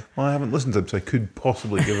paid me. Well, I haven't listened to them, so I could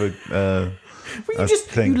possibly give a Well,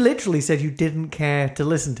 you literally said you didn't care to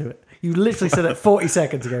listen to it. You literally said it 40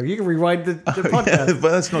 seconds ago. You can rewind the podcast. Yeah,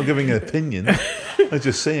 but that's not giving an opinion. I'm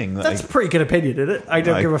just saying that. That's a pretty good opinion, isn't it? I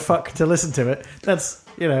don't give a fuck to listen to it. That's,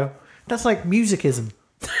 you know, that's like musicism.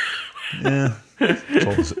 Yeah.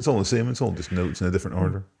 It's all the same. It's all just notes in a different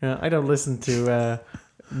order. Yeah, I don't listen to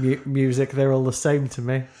music. They're all the same to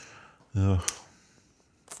me. Oh.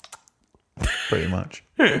 Pretty much.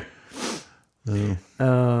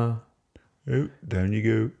 Oh, down you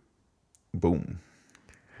go. Boom.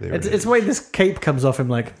 It's the way this cape comes off him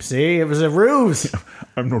like, see, it was a ruse.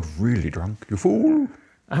 I'm not really drunk, you fool.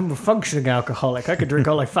 I'm a functioning alcoholic. I can drink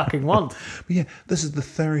all I fucking want. But yeah, this is the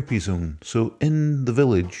therapy zone. So in the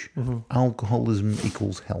village, alcoholism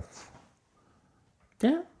equals health.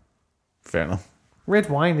 Yeah. Fair enough. Red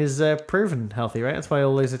wine is proven healthy, right? That's why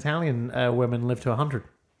all those Italian women live to 100.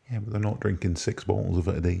 Yeah, but they're not drinking 6 bottles of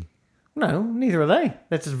it a day. No, neither are they.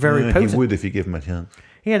 That's just very potent. He would if you give him a chance.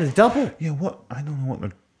 He had a double. Yeah, what? I don't know what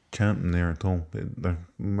they're chanting there at all. Their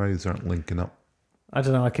mouths aren't linking up. I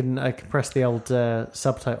don't know. I can press the old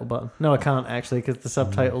subtitle button. No, I can't actually because the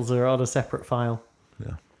subtitles are on a separate file.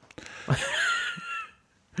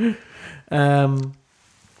 Yeah.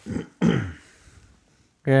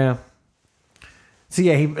 Yeah. So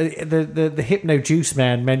yeah, the Hypno Juice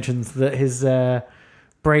Man mentions that his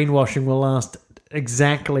brainwashing will last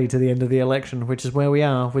exactly to the end of the election, which is where we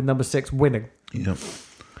are with number 6 winning. Yep.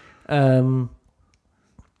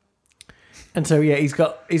 And so yeah, he's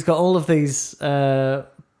got all of these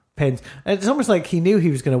pins. It's almost like he knew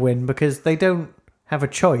he was going to win because they don't have a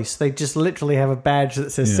choice. They just literally have a badge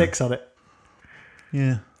that says 6 on it.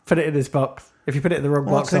 Yeah. Put it in his box. If you put it in the wrong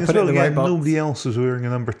box, I'll put it in the right box. Nobody else is wearing a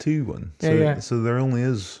number 2 one. So, so there only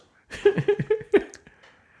is.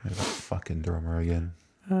 That fucking drummer again.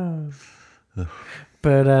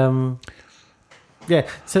 But yeah,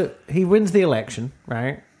 so he wins the election,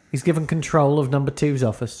 right? He's given control of number 2's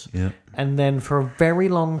office. Yeah. And then for a very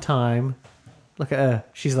long time, look at her.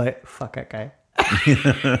 She's like, fuck that guy.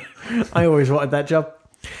 I always wanted that job.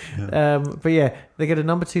 But yeah, they go to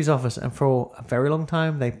number two's office, and for a very long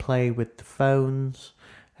time, they play with the phones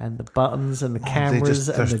and the buttons and the cameras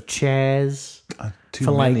and the chairs.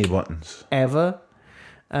 Too many buttons. Ever.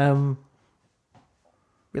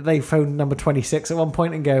 They phone number 26 at one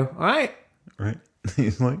point and go, all right. Right.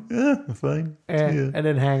 He's like, yeah, fine. And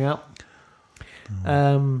then hang up.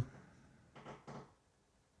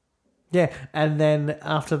 Yeah, and then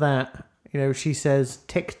after that, she says,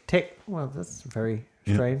 tick, tick. Well, that's very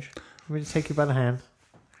strange. Let me just take you by the hand.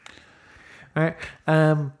 All right.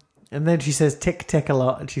 And then she says, tick, tick a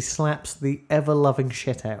lot, and she slaps the ever-loving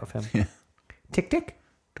shit out of him. Yeah. Tick, tick.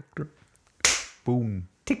 Boom.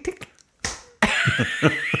 Tick, tick.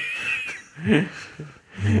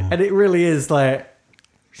 And it really is like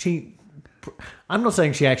I'm not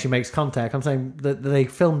saying she actually makes contact. I'm saying that they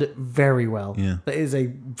filmed it very well. Yeah. That is a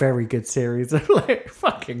very good series. Like,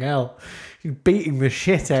 fucking hell. She's beating the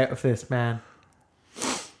shit out of this man.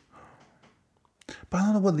 But I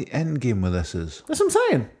don't know what the end game with this is. That's what I'm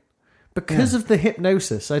saying. Because of the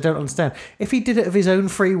hypnosis, I don't understand. If he did it of his own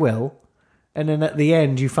free will, and then at the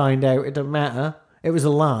end you find out it doesn't matter, it was a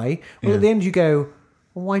lie. Well, at the end you go,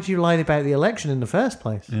 well, why did you lie about the election in the first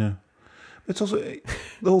place? Yeah. It's also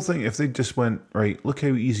the whole thing. If they just went, right, look how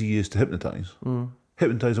easy it is to hypnotise.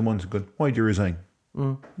 Hypnotise them once and go, why'd you resign?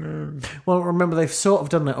 Well, remember, they've sort of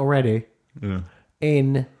done that already. Yeah.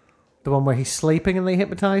 In the one where he's sleeping and they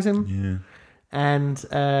hypnotise him. Yeah. And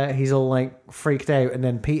he's all like freaked out. And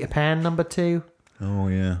then Peter Pan, number 2. Oh,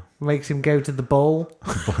 yeah. Makes him go to the bowl.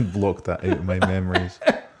 I blocked that out of my memories.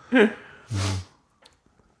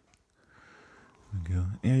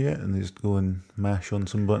 Yeah, and they just go and mash on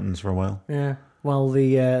some buttons for a while. Yeah, while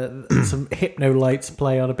the some hypno lights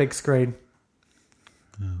play on a big screen.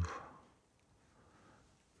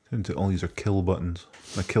 All these are kill buttons.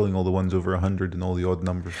 They're killing all the ones over 100 and all the odd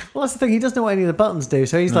numbers. Well, that's the thing. He doesn't know what any of the buttons do.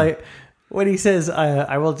 So he's like, when he says,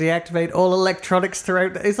 I will deactivate all electronics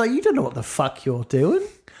throughout, it's like, you don't know what the fuck you're doing.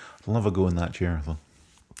 I'll never go in that chair, though.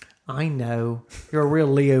 I know. You're a real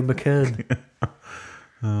Leo McKern.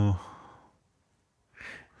 Oh.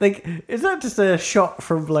 Like, is that just a shot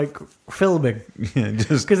from, like, filming? Yeah,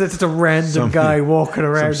 just... Because it's just a random guy walking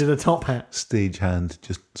around in a top hat. Stage hand,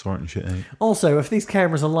 just sorting shit out. Also, if these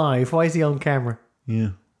cameras are live, why is he on camera? Yeah.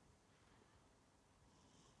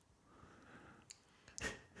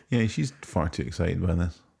 Yeah, she's far too excited by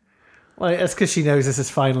this. Well, that's because she knows this is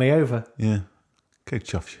finally over. Yeah. Okay,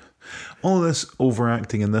 chuff. All this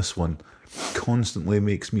overacting in this one constantly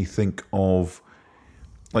makes me think of...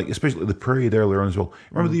 Like, especially the parade earlier on as well.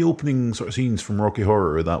 Remember the opening sort of scenes from Rocky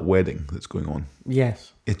Horror, that wedding that's going on?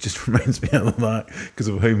 Yes. It just reminds me of that because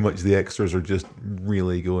of how much the extras are just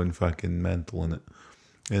really going fucking mental in it.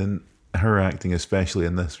 And her acting, especially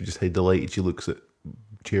in this, just how delighted she looks at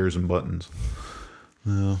chairs and buttons.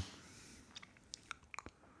 Yeah.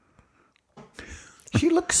 She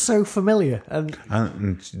looks so familiar,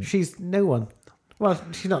 and she's no one. Well,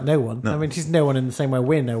 she's not no one. No. I mean, she's no one in the same way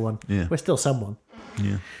we're no one. Yeah. We're still someone.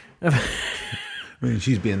 Yeah. I mean,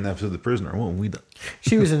 she's being in the episode of The Prisoner. What have we done?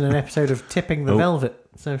 She was in an episode of Tipping the Velvet,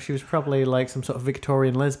 so she was probably like some sort of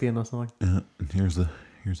Victorian lesbian or something. And here's the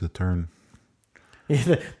turn.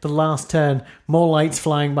 Yeah, the last turn. More lights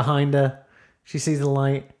flying behind her. She sees the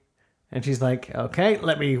light, and she's like, "Okay,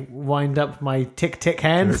 let me wind up my tick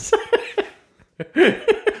hands."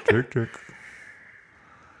 Tick tick.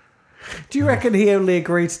 Do you reckon he only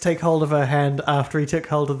agreed to take hold of her hand after he took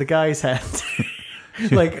hold of the guy's hand?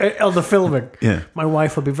 Like, on the filming. Yeah. My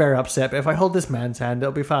wife will be very upset, but if I hold this man's hand,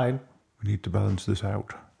 it'll be fine. We need to balance this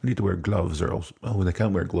out. We need to wear gloves, or else... Oh, they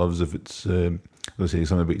can't wear gloves if it's... let's say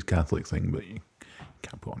something about his Catholic thing, but you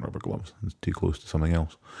can't put on rubber gloves. It's too close to something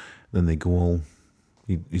else. Then they go all...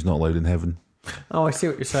 He's not allowed in heaven. Oh, I see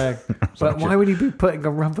what you're saying. But why would he be putting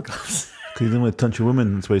on rubber gloves? Because he didn't want to touch a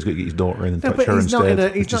woman. That's why he's got to get his daughter in and touch her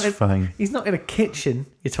instead. He's not in a kitchen,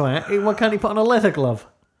 you twat. Why can't he put on a leather glove?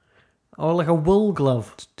 Or like a wool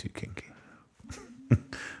glove? It's too kinky.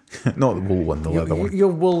 Not the wool one, the leather one. Your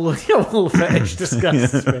wool fetish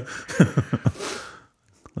disgusts me.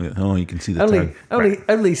 Oh, you can see the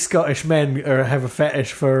only Scottish men have a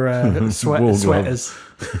fetish for sweaters,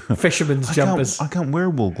 fishermen's jumpers. I can't wear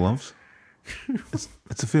wool gloves.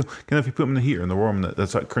 It's a feel. If you put them in the heater and they're warm,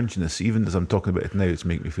 that's that crunchiness. Even as I'm talking about it now, it's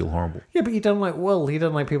making me feel horrible. Yeah, but you don't like wool. You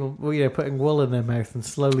don't like people, putting wool in their mouth and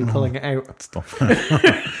slowly pulling it out. Stop.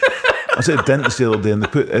 I was at a dentist the other day and they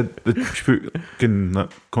put that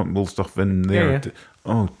cotton wool stuff in there. Yeah.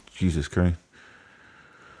 Oh, Jesus Christ.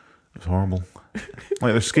 It's horrible.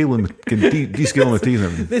 Like they're descaling my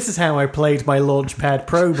teeth. This is how I played my Launchpad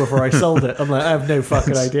Pro before I sold it. I'm like, I have no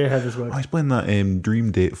fucking idea how this works. I was playing that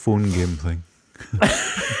Dream Date phone game thing.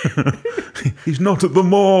 He's not at the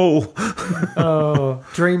mall. Oh,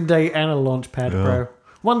 Dream Date and a Launchpad Pro.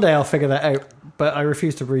 One day I'll figure that out, but I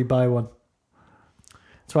refuse to rebuy one.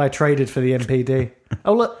 That's why I traded for the MPD.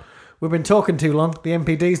 Oh, look, we've been talking too long. The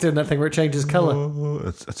MPD's doing that thing where it changes colour. Oh,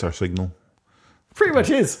 that's our signal. Pretty much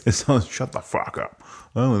is. It sounds, shut the fuck up.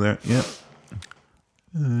 Oh, there, yeah.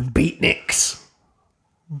 Beatniks.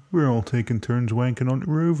 We're all taking turns wanking on the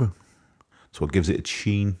Rover. That's what gives it its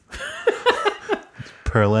sheen. It's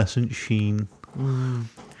pearlescent sheen. Oh.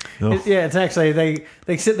 It's actually, they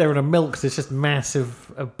sit there in a milk, so it's just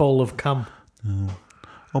massive, a bowl of cum. Oh.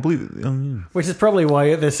 I'll believe it. Oh, yeah. Which is probably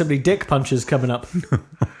why there's so many dick punches coming up.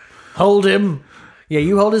 Hold him. Yeah,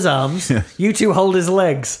 you hold his arms. Yeah. You two hold his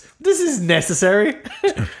legs. This is necessary.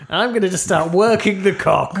 I'm going to just start working the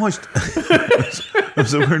cock. There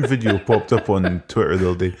was a weird video popped up on Twitter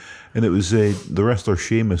the other day, and it was the wrestler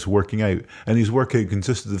Sheamus working out, and his workout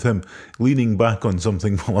consisted of him leaning back on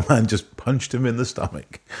something while a man just punched him in the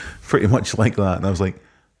stomach. Pretty much like that. And I was like,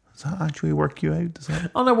 does that actually work you out? Does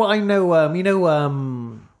that? Oh, no, well, I know, no,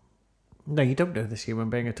 you don't know this human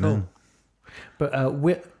being at all. No. But,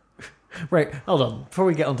 right, hold on, before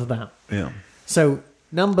we get onto that. Yeah. So,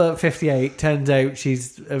 number 58, turns out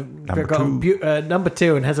she's number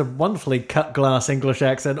 2 and has a wonderfully cut glass English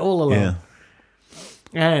accent all along. Yeah.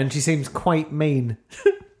 And she seems quite mean.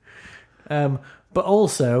 But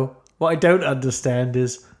also, what I don't understand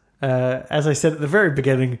is, as I said at the very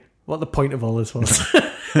beginning, what the point of all this was.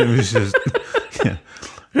 It was just, yeah.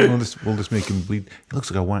 We'll just make him bleed. He looks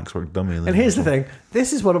like a waxwork dummy. And here's the thing.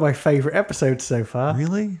 This is one of my favourite episodes so far.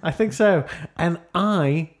 Really? I think so. And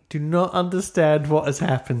I do not understand what has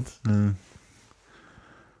happened.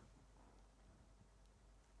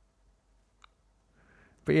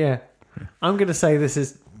 But yeah, I'm going to say this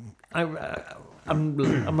is... I'm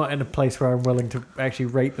not in a place where I'm willing to actually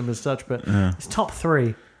rate them as such, but it's top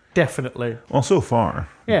 3, definitely. Well, so far.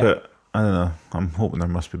 Yeah. But I don't know. I'm hoping there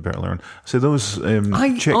must be better learn. So those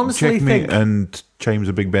honestly Checkmate think and Chimes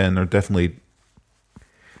of Big Ben are definitely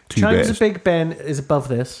two Chimes best. of Big Ben is above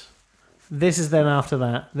this. This is then after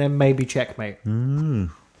that. Then maybe Checkmate.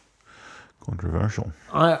 Controversial.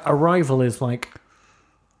 Arrival is like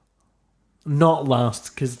not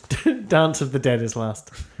last because Dance of the Dead is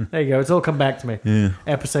last. There you go. It's all come back to me. Yeah.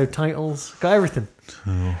 Episode titles, got everything.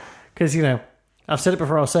 Because I've said it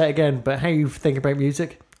before. I'll say it again. But how you think about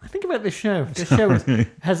music? I think about this show. This show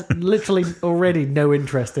has literally already no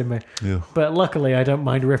interest in me. Yeah. But luckily, I don't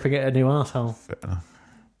mind ripping it a new arsehole. Fair enough.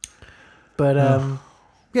 But,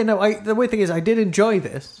 the weird thing is I did enjoy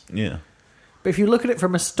this. Yeah. But if you look at it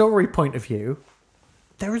from a story point of view,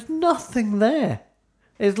 there is nothing there.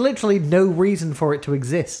 There's literally no reason for it to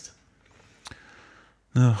exist.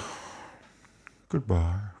 No.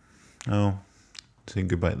 Goodbye. Oh. Saying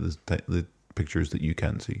goodbye to the pictures that you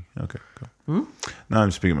can't see. Okay, cool. No,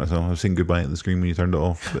 I'm speaking to myself. I was saying goodbye at the screen when you turned it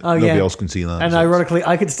off, but nobody else can see that. And ironically,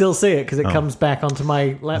 I could still see it because it comes back onto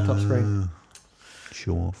my laptop screen.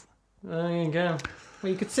 Show off. There you go.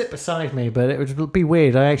 Well, you could sit beside me, but it would be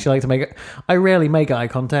weird. I actually like to make it. I rarely make eye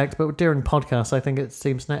contact, but during podcasts, I think it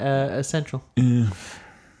seems essential. Yeah.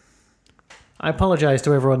 I apologise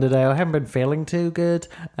to everyone today. I haven't been feeling too good,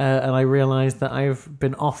 and I realised that I've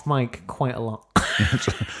been off mic quite a lot.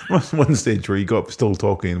 One stage where you got up still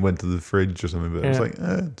talking and went to the fridge or something, but I was like,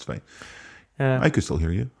 it's fine. I could still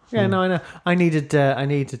hear you. So. Yeah, no, I know. I needed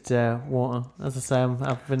water. As I say,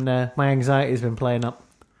 I've been my anxiety's been playing up.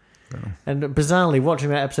 And bizarrely, watching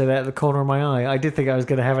that episode out of the corner of my eye, I did think I was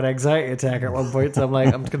going to have an anxiety attack at one point. So I'm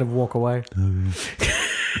like, I'm just going to walk away.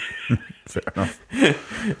 Fair enough.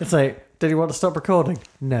 It's like, did you want to stop recording?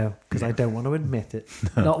 No, because I don't want to admit it.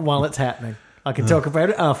 No. Not while it's happening. I can talk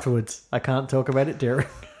about it afterwards. I can't talk about it during.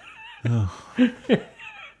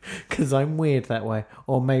 Because I'm weird that way.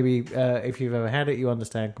 Or maybe if you've ever had it, you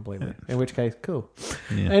understand completely. In which case, cool.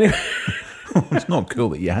 Yeah. Anyway. It's not cool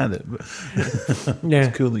that you had it, but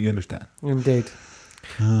it's cool that you understand. Indeed.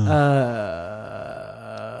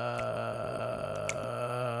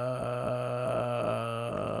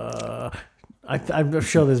 I'm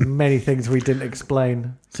sure there's many things we didn't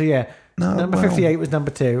explain. So yeah, number 58 was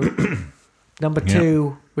number 2. Number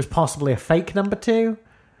 2 was possibly a fake number 2,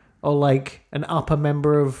 or like an upper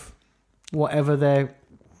member of wherever they're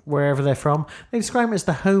from. They describe it as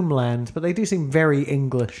the homeland, but they do seem very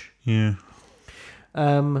English. Yeah.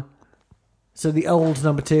 So the old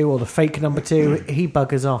number 2 or the fake number 2, he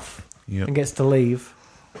buggers off and gets to leave.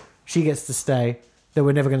 She gets to stay. Though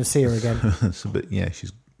we're never going to see her again. It's a bit,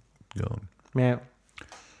 she's gone. Yeah.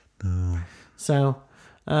 No. So,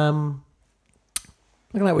 look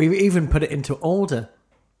at that. We've even put it into order.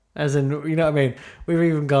 As in, you know what I mean? We've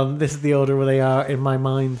even gone, this is the order where they are in my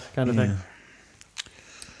mind, kind of thing.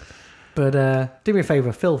 But do me a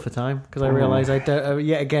favour, fill for time, because I realise I don't,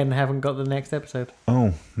 yet again haven't got the next episode.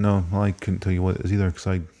 Oh, no, I couldn't tell you what it is either,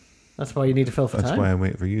 because That's why you need to fill for time. That's why I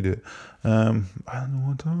wait for you to do it. I don't know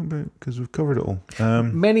what I'm talking about, because we've covered it all.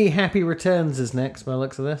 Many Happy Returns is next by the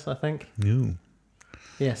looks of this, I think. No.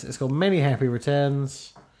 Yes, it's called Many Happy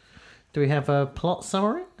Returns. Do we have a plot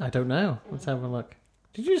summary? I don't know. Let's have a look.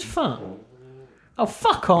 Did you just fart? Oh,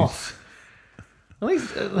 fuck off. At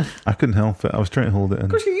least, I couldn't help it. I was trying to hold it in.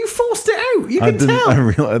 Of course, you forced it out. You can tell. I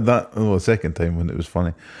realised that the second time when it was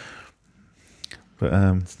funny. But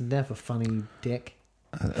it's never funny, you dick.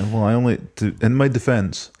 Well, in my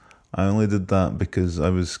defence, I only did that because I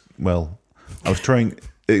was trying.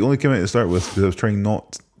 It only came out to start with because I was trying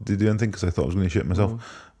not to do anything because I thought I was going to shit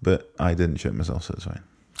myself, but I didn't shit myself, so it's fine.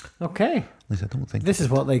 Okay. At least I don't think. This is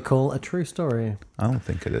what they call a true story. I don't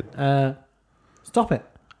think I did. Stop it.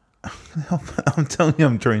 I'm telling you,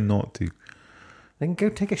 I'm trying not to. Then go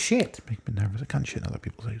take a shit. Make me nervous. I can't shit in other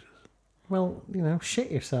people's houses. Well,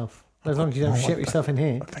 shit yourself. As long as you don't shit yourself in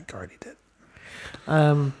here. I think I already did.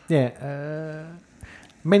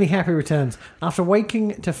 Many Happy Returns. After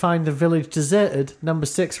waking to find the village deserted, number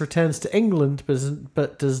 6 returns to England,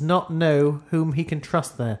 but does not know whom he can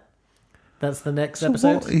trust there. That's the next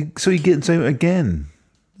episode. So he gets out again.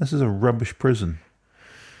 This is a rubbish prison.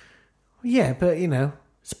 Yeah, but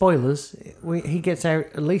spoilers. He gets out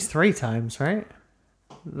at least 3 times, right?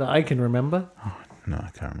 That I can remember. Oh, no, I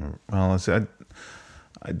can't remember. Well,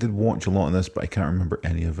 I did watch a lot of this, but I can't remember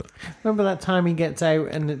any of it. Remember that time he gets out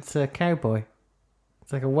and it's a cowboy?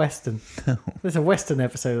 It's like a western. No. There's a western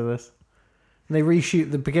episode of this. And they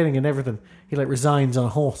reshoot the beginning and everything. He resigns on a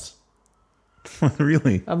horse.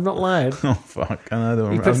 Really? I'm not lying. Oh, fuck. And I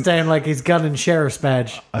don't He puts down his gun and sheriff's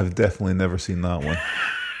badge. I've definitely never seen that one.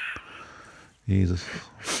 Jesus.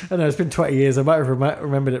 I know, it's been 20 years. I might have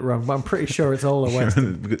remembered it wrong, but I'm pretty sure it's all a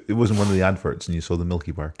western. It wasn't one of the adverts and you saw the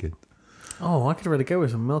Milky Bar kid. Oh, I could really go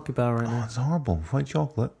with some Milky Bar right now. It's horrible. White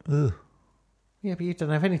chocolate. Ugh. Yeah, but you don't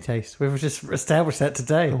have any taste. We've just established that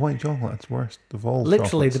today. The white chocolate, it's worst of all Literally,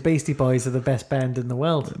 chocolates. The Beastie Boys are the best band in the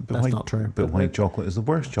world. That's not true. But white chocolate is the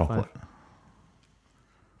worst chocolate.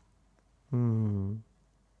 Hmm.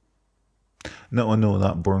 No, I know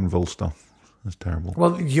that Bournville stuff. That's terrible.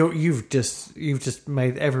 Well, you've just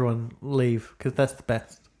made everyone leave because that's the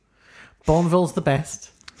best. Bournville's the best.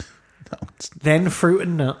 No, then fruit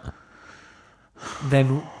and nut.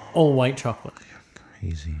 Then all white chocolate. You're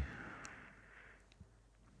crazy.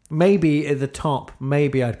 Maybe at the top,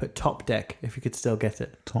 I'd put Top Deck if you could still get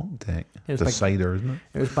it. Top Deck. It's a cider, isn't it?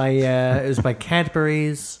 It was by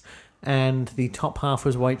Cadbury's, and the top half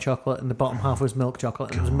was white chocolate, and the bottom half was milk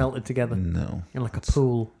chocolate, and it was melted together. No, in a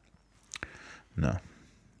pool. No,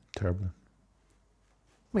 terrible.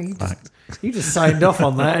 Well, you just signed off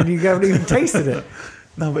on that, and you haven't even tasted it.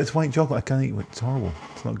 No, but it's white chocolate. I can't eat it. It's horrible.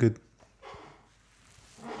 It's not good.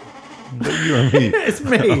 You or me? It's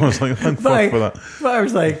me. I was like, I'm fucked for that. But I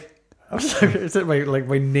was like, is it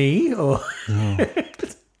my knee or? No.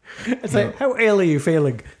 It's like, how ill are you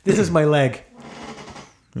feeling? This is my leg.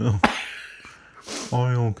 Oh.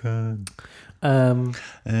 Oil can.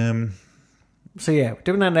 So yeah, we're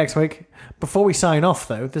doing that next week. Before we sign off,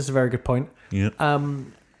 though, this is a very good point. Yeah.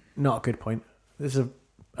 Not a good point. This is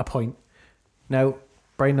a point. No,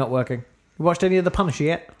 brain not working. You watched any of The Punisher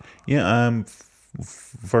yet? Yeah.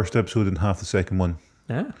 First episode and half the second one.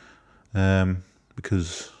 Yeah.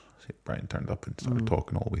 Because Brian turned up and started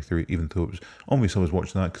talking all the way through, even though it was obvious I was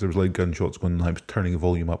watching that because there was gunshots going and I was turning the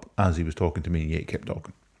volume up as he was talking to me, and yet he kept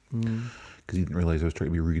talking because he didn't realise I was trying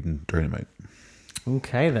to be rude and drown him out.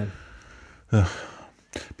 Okay then. But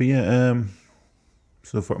yeah,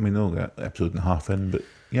 so far, no, episode and a half in, but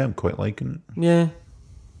yeah, I'm quite liking it.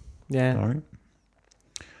 Yeah. All right.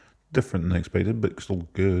 Different than expected, but still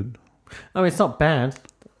good. I mean, it's not bad.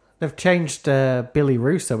 They've changed Billy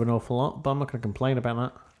Russo an awful lot, but I'm not going to complain about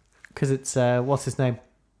that. Because it's, what's his name?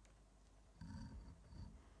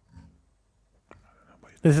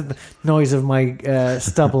 This is the noise of my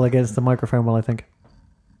stubble against the microphone while I think.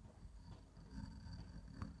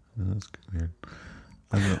 That's weird.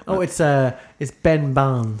 It's Ben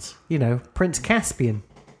Barnes. Prince Caspian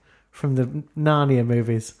from the Narnia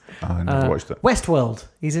movies. I never watched it. Westworld.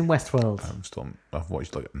 He's in Westworld. I've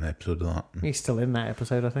watched an episode of that. He's still in that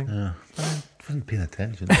episode, I think. Yeah. I haven't paying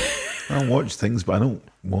attention. I don't watch things, but I don't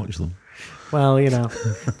watch them. Well,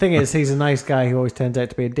 thing is, he's a nice guy who always turns out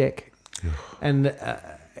to be a dick. And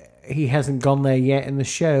he hasn't gone there yet in the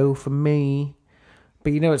show for me.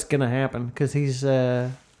 But it's going to happen because he's...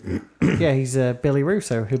 he's Billy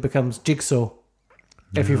Russo, who becomes Jigsaw.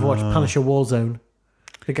 If you've watched Punisher Warzone,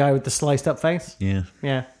 the guy with the sliced up face, Yeah.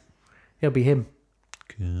 yeah, he'll be him.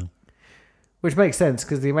 Cool. Which makes sense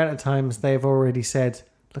because the amount of times they've already said,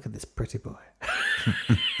 "Look at this pretty boy."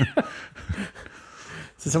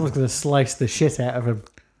 So someone's going to slice the shit out of him.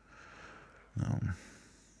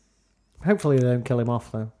 Hopefully they don't kill him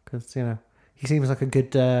off though, because he seems like a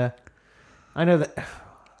good. I know that.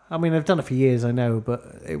 I mean, I've done it for years, I know, but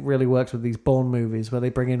it really works with these Bourne movies where they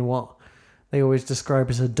bring in what they always describe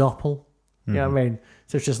as a doppel. You know what I mean?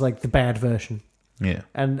 So it's just like the bad version. Yeah.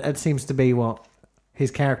 And it seems to be what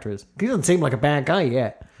his character is. He doesn't seem like a bad guy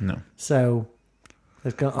yet. No. So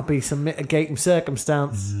there's got to be some mitigating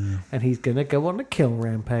circumstance, and he's going to go on a kill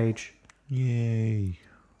rampage. Yay.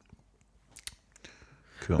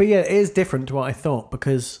 Cool. But yeah, it is different to what I thought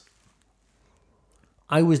because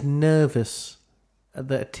I was nervous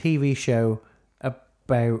that a TV show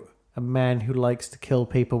about a man who likes to kill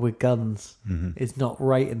people with guns is not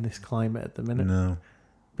right in this climate at the minute. No.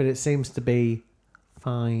 But it seems to be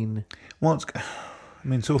fine. Well,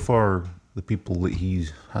 so far, the people that he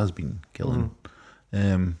has been killing,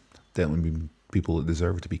 definitely been people that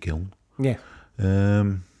deserve to be killed. Yeah.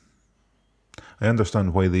 I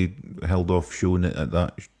understand why they held off showing it at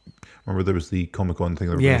that. Remember, there was the Comic-Con thing.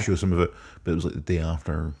 They were going to show some of it, but it was like the day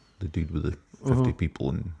after the dude with the 50 people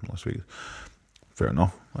in Las Vegas. Fair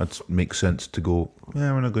enough. That makes sense to go,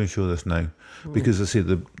 yeah, we're not going to show this now. Because I say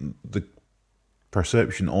the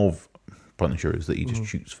perception of Punisher is that he just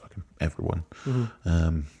shoots fucking everyone.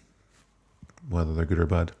 Whether they're good or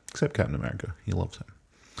bad. Except Captain America. He loves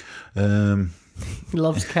him. He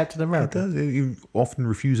loves Captain America. He does. He often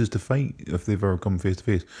refuses to fight if they've ever come face to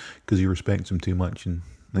face because he respects him too much and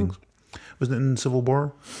things. Wasn't it in Civil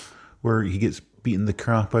War where he gets beaten the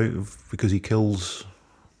crap out of because he kills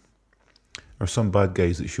or some bad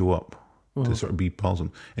guys that show up to sort of be pals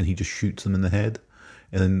him, and he just shoots them in the head,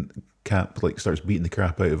 and then Cap starts beating the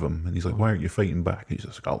crap out of him, and he's like, "Why aren't you fighting back?" And he's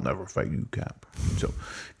just like, "I'll never fight you, Cap." So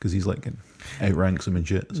because he's outranks him and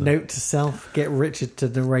shit. So. Note to self: get Richard to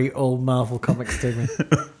narrate all Marvel comics to me.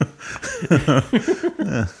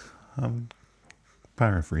 Yeah, I'm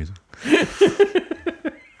paraphrasing.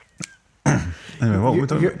 Anyway, what were we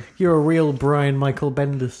talking about? You're a real Brian Michael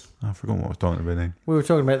Bendis. I forgot what I was talking about now. We were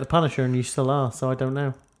talking about the Punisher, and you still are, so I don't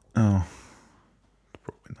know. Oh,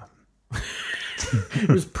 probably not. It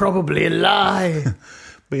was probably a lie.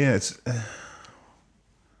 But yeah, it's.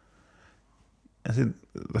 I think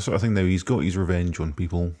the sort of thing now. He's got his revenge on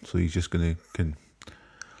people, so he's just going to can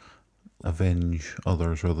avenge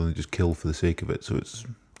others rather than just kill for the sake of it. So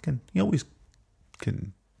he always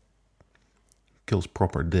kills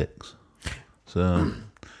proper dicks. So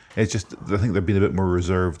it's just, I think they're being a bit more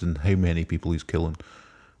reserved in how many people he's killing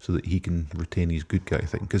so that he can retain his good guy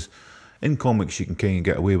thing. Because in comics, you can kind of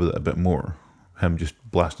get away with it a bit more, him just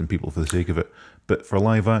blasting people for the sake of it. But for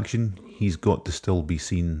live action, he's got to still be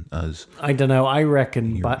seen as... I don't know. I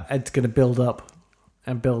reckon but it's going to build up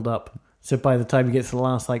and build up. So by the time you get to the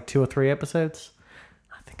last 2 or 3 episodes,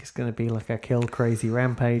 I think it's going to be like a kill crazy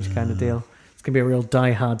rampage kind of deal. It's going to be a real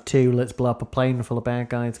Die Hard 2, let's blow up a plane full of bad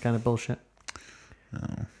guys kind of bullshit.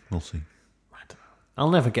 Oh, we'll see. I don't know.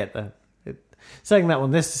 I'll never get there. Saying that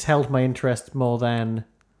one, this has held my interest more than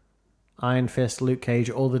Iron Fist, Luke Cage,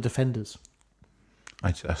 or The Defenders.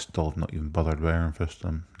 I still have not even bothered with Iron Fist.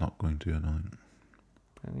 I'm not going to, I think.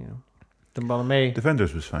 Didn't bother me.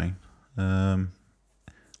 Defenders was fine.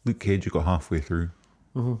 Luke Cage, you got halfway through.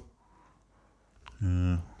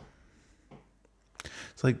 Yeah.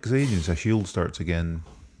 It's like, because Agents of S.H.I.E.L.D. starts again,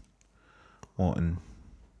 in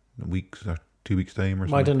a week's or 2 weeks' time or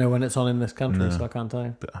something. I don't know when it's on in this country, so I can't tell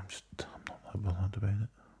you. But I'm not that bothered about it.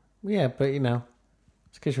 Yeah, but it's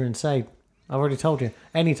because you're insane. I've already told you.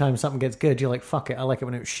 Anytime something gets good, you're like, fuck it, I like it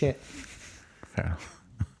when it was shit. Fair enough.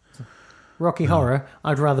 Rocky Horror,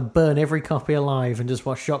 I'd rather burn every copy alive and just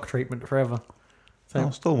watch Shock Treatment forever. So,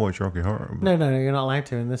 I'll still watch Rocky Horror. No, you're not allowed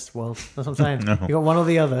to in this world. That's what I'm saying. No. You got one or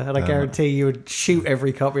the other, and I guarantee you would shoot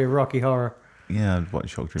every copy of Rocky Horror Yeah, I'd watch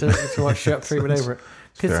Shock Treatment. to watch Shock Treatment over it.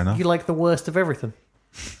 Fair Because enough. you like the worst of everything.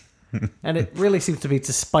 And it really seems to be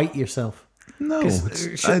to spite yourself. No,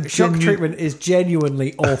 Shock Treatment is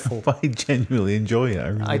genuinely awful. I genuinely enjoy it. I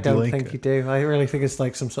really I don't like think it. you do. I really think it's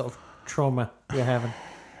like some sort of trauma you're having.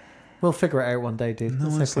 We'll figure it out one day, dude. No,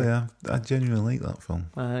 It's honestly, okay. I genuinely like that film.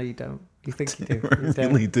 You don't. You think you do. I You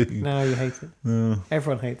don't. really do. No, you hate it. No.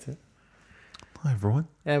 Everyone hates it. Hi, everyone.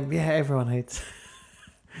 Yeah, everyone hates it.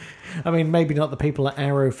 I mean, maybe not the people at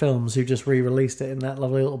Arrow Films who just re-released it in that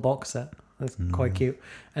lovely little box set. That's quite cute.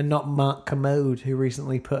 And not Mark Commode, who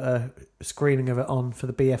recently put a screening of it on for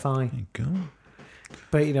the BFI. There you go.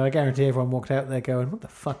 But, I guarantee everyone walked out there going, what the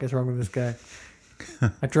fuck is wrong with this guy?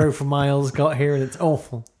 I drove for miles, got here, and it's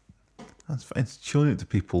awful. That's fine. It's showing it to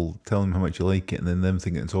people, telling them how much you like it, and then them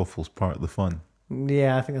thinking it's awful is part of the fun.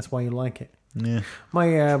 Yeah, I think that's why you like it. Yeah.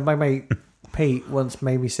 My mate Pete once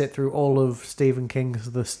made me sit through all of Stephen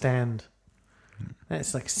King's The Stand.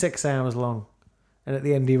 It's like 6 hours long. And at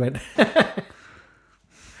the end he went...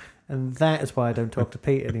 And that is why I don't talk to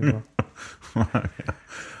Pete anymore. I've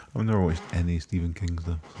never watched any Stephen King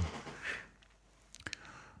stuff. So.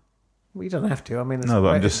 Well, you don't have to. I mean, No,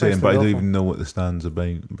 but I'm just saying, but I don't awful. even know what The Stand's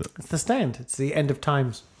about. But It's The Stand. It's the end of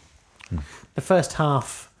times. The first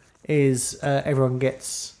half is everyone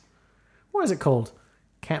gets... What is it called?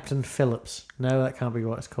 Captain Phillips. No, that can't be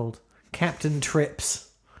what it's called. Captain Trips,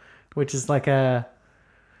 which is like a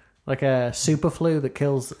super flu that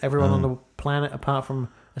kills everyone on the planet apart from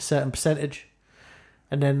a certain percentage.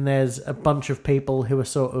 And then there's a bunch of people who are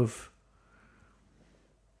sort of...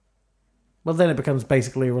 Well, then it becomes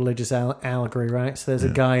basically a religious allegory, right? So there's a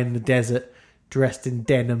guy in the desert dressed in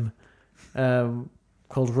denim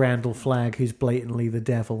called Randall Flagg, who's blatantly the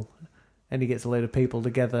devil. And he gets a load of people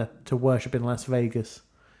together to worship in Las Vegas.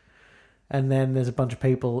 And then there's a bunch of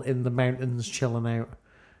people in the mountains chilling out.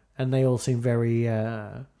 And they all seem very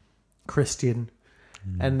Christian.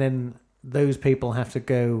 And then those people have to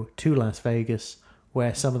go to Las Vegas,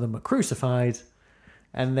 where some of them are crucified.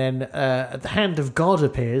 And then the hand of God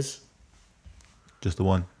appears. just the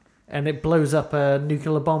one. And it blows up a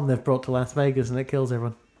nuclear bomb they've brought to Las Vegas, and it kills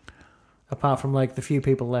everyone. Apart from like the few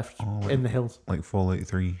people left in the hills. Like Fallout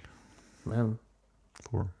 3, Man.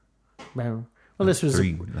 4. Man. Well, this was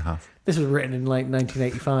 3.5. This was written in like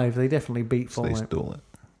 1985. They definitely beat So they Fallout. stole it.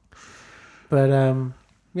 But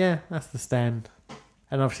yeah, that's The Stand.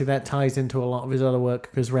 And obviously that ties into a lot of his other work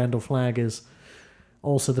because Randall Flagg is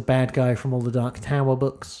also the bad guy from all the Dark Tower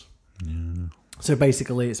books. Yeah. So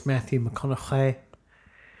basically it's Matthew McConaughey.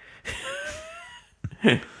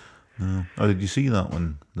 No. Oh, did you see that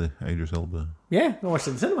one? The Idris Elba. Yeah, I watched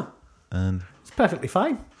it in cinema. And It's perfectly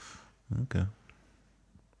fine. okay.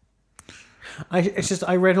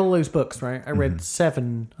 I read all those books, right? I read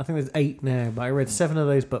 7. I think there's 8 now, but I read 7 of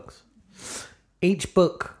those books. Each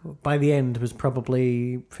book, by the end, was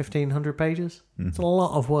probably 1,500 pages. It's a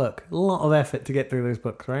lot of work, a lot of effort to get through those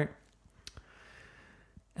books, right?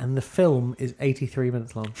 And the film is 83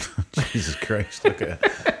 minutes long. Jesus Christ. Okay.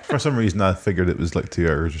 For some reason, I figured it was like 2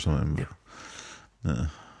 hours or something. But,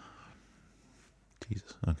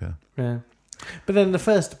 Jesus. Okay. Yeah. But then the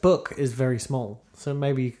first book is very small, so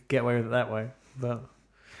maybe you could get away with it that way.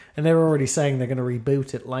 And they're already saying they're going to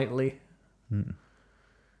reboot it lightly.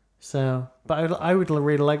 So, but I would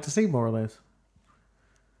really like to see more of those.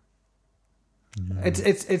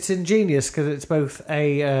 It's ingenious because it's both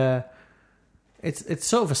a it's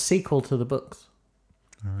sort of a sequel to the books.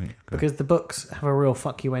 All right. Okay. Because the books have a real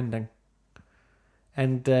fuck you ending.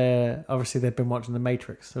 And obviously they've been watching The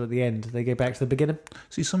Matrix, so at the end they go back to the beginning.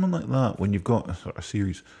 See, someone like that, when you've got a sort of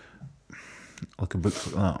series, like a book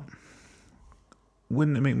like that,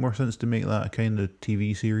 wouldn't it make more sense to make that a kind of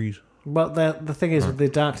TV series? Well, the thing is, with the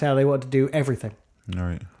Dark Tower, they want to do everything. All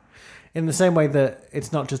right. In the same way that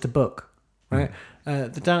it's not just a book, right?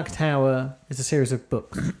 The Dark Tower is a series of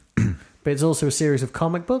books, but it's also a series of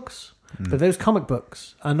comic books. But those comic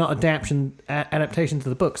books are not adaptations of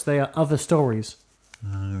the books; they are other stories,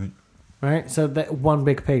 All right. right? So they're one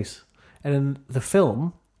big piece. And in the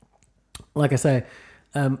film, like I say,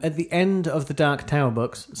 at the end of the Dark Tower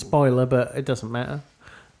books, spoiler, but it doesn't matter.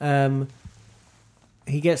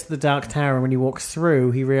 He gets to the Dark Tower, and when he walks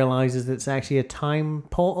through, he realizes that it's actually a time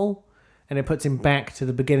portal, and it puts him back to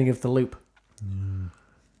the beginning of the loop.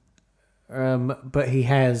 But he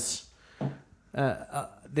has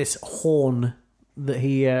this horn that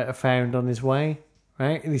he found on his way,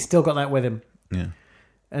 right? And he's still got that with him. Yeah.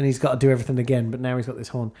 And he's got to do everything again, but now he's got this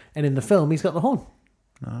horn. And in the film, he's got the horn.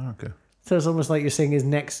 Oh, okay. So it's almost like you're seeing his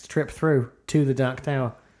next trip through to the Dark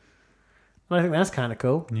Tower. And I think that's kind of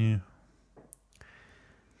cool. Yeah.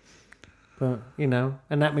 But, you know,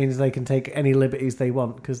 and that means they can take any liberties they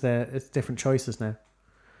want because it's different choices now.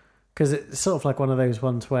 Because it's sort of like one of those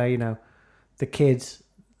ones where, you know, a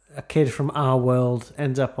kid from our world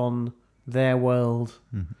ends up on their world,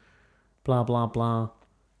 blah, blah, blah.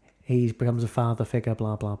 He becomes a father figure,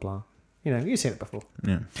 blah, blah, blah. You know, you've seen it before.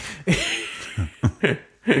 Yeah.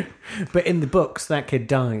 But in the books, that kid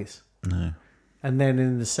dies. No. And then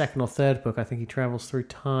in the second or third book, I think he travels through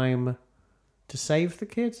time to save the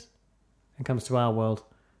kid and comes to our world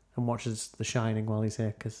and watches The Shining while he's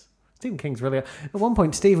here. Because Stephen King's really... At one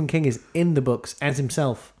point, Stephen King is in the books as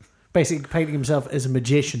himself, basically painting himself as a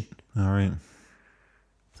magician. All right.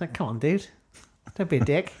 It's like, come on, dude. Don't be a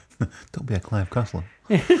dick. Don't be a Clive Cussler.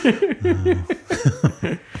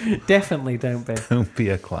 Definitely don't be. Don't be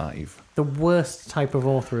a Clive. The worst type of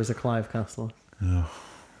author is a Clive Cussler. Oh,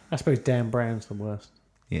 I suppose Dan Brown's the worst.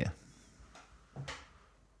 yeah.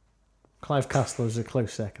 Clive Cussler is a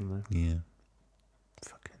close second, though. Yeah.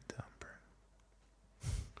 Fucking Dan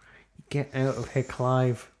Brown. Get out of here,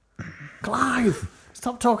 Clive. Clive!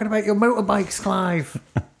 Stop talking about your motorbikes, Clive.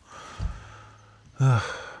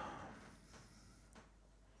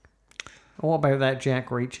 What about that Jack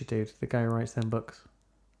Reacher dude, the guy who writes them books?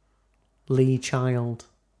 Lee Child.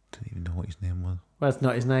 Didn't even know what his name was. Well, that's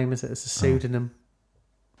not his name, is it? It's a pseudonym.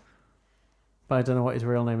 But I don't know what his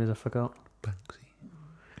real name is, I forgot. Banksy.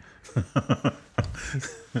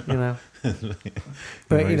 You know.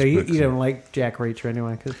 But, you know, you don't like Jack Reacher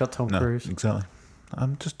anyway, because it's got Tom Cruise. Exactly. I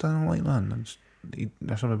don't like that.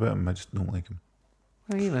 There's something about him, I just don't like him.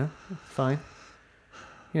 Well, you know, fine.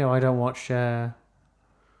 You know, I don't watch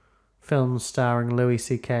films starring Louis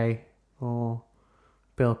C.K. or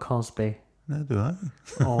Bill Cosby. No, do I?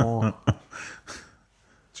 Or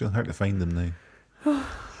It's really hard to find them now.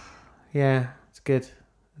 yeah, it's good.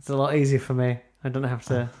 It's a lot easier for me. I don't have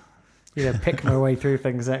to, you know, pick my way through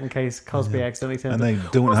things in case Cosby accidentally turns And up.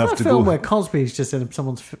 I don't What's have that to film go. where Cosby's just in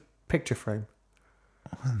someone's picture frame?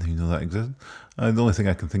 I didn't even know that existed. The only thing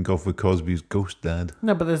I can think of with Cosby's Ghost Dad.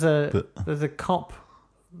 No, but there's a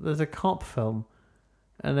cop film,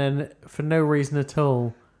 and then for no reason at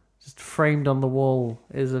all, just framed on the wall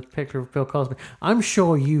is a picture of Bill Cosby. I'm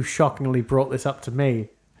sure you shockingly brought this up to me.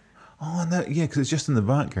 Oh, and that, yeah, because it's just in the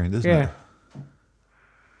background, isn't Yeah. it?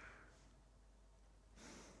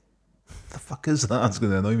 The fuck is that? That's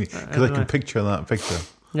going to annoy me because I don't can know. picture that picture.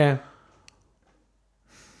 Yeah.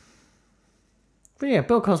 But yeah,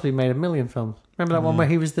 Bill Cosby made a million films. Remember that one where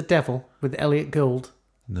he was the devil with Elliot Gould?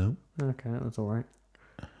 No, Okay, that was all right.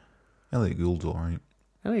 Elliot Gould's all right.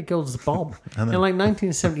 Elliot Gould's Bob. I In know. like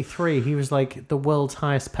 1973, he was like the world's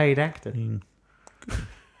highest paid actor.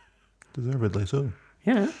 Deservedly so.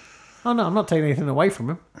 Yeah. Oh no, I'm not taking anything away from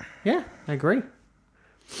him. Yeah, I agree.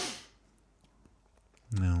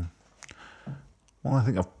 No. Well, I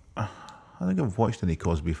think I've watched any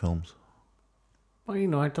Cosby films. Well, you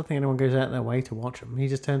know, I don't think anyone goes out their way to watch him. He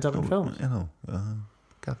just turns up in films. You know,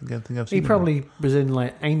 can't think I've He seen. probably was in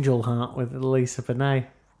like Angel Heart with Lisa Bonet.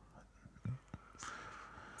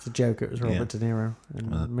 It's a joke. It was Robert De Niro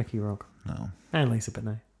and Mickey Rourke No. and Lisa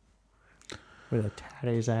Bonet with her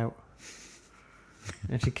tattoos out,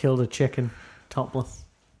 and she killed a chicken topless.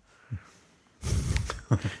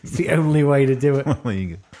 It's the only way to do it. There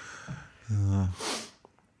you go.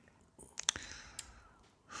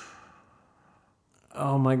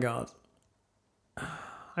 Oh my god.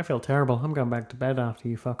 I feel terrible. I'm going back to bed after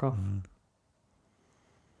you fuck off.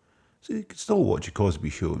 So you could still watch a Cosby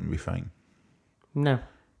show and be fine. No.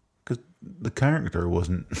 Because the character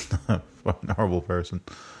wasn't a fucking horrible person.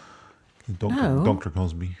 No. Dr.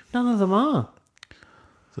 Cosby. None of them are.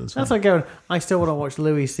 So it's That's fine. like going, I still want to watch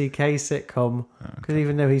Louis C.K.'s sitcom because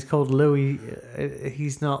even though he's called Louis,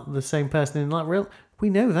 he's not the same person in like real. We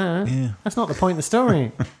know that. Yeah. That's not the point of the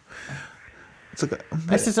story. It's like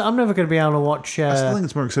It's just, I'm never going to be able to watch. I still think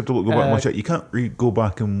it's more acceptable to go back and watch it. You can't go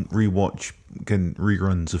back and rewatch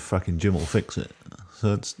reruns of fucking Jim Will Fix It.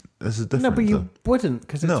 So this is different. No, but you though. wouldn't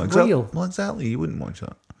because it's No, exactly. real. Well, exactly. You wouldn't watch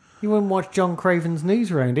that. You wouldn't watch John Craven's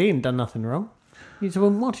Newsround. He ain't done nothing wrong. You just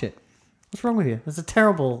wouldn't watch it. What's wrong with you? That's a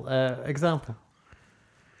terrible example.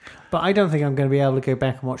 But I don't think I'm going to be able to go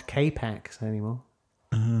back and watch K-Pax anymore.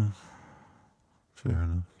 Fair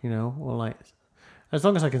enough. You know, or like, as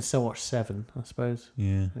long as I can still watch Seven, I suppose.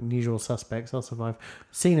 Yeah. Unusual Suspects, I'll survive.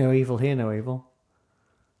 See no evil, hear no evil.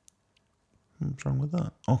 What's wrong with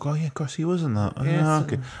that? Oh, God, yeah, of course he was in that. Oh, Yes. yeah,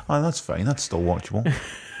 okay. Oh, that's fine. That's still watchable.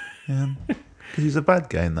 Yeah. Because he's a bad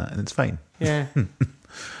guy in that, and it's fine. Yeah,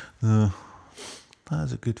 That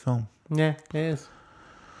is a good film. yeah, it is.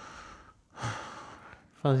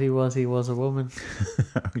 Fuzzy Wuzzy was a woman.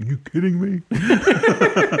 Are you kidding me?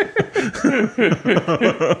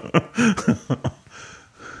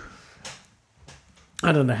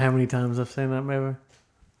 I don't know how many times I've seen that movie.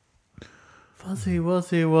 Fuzzy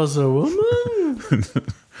Wuzzy was a woman.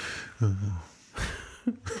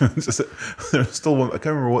 There's still one. I can't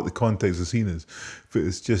remember what the context of the scene is, but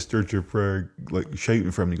it's just Richard Pryor like shouting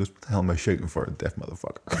for him. And he goes, "What the hell am I shouting for? A deaf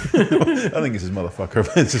motherfucker." I think it's his motherfucker,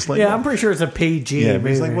 but it's just like, Yeah, I'm pretty sure it's a PG yeah, but movie.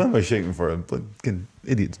 he's like, "What am I shouting for? I'm like, fucking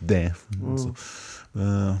idiot's deaf." So,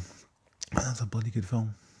 that's a bloody good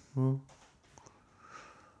film.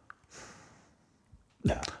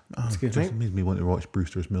 Excuse Just me. made me want to watch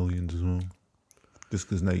Brewster's Millions as well. Just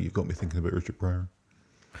because now you've got me thinking about Richard Pryor.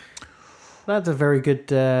 That's a very good...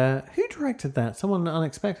 who directed that? Someone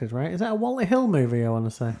unexpected, right? Is that a Walter Hill movie, I want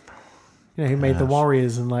to say? You know, who made The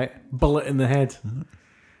Warriors and, like, Bullet in the Head.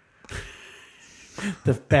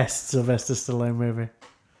 The best Sylvester Stallone movie.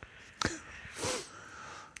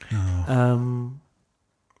 Oh.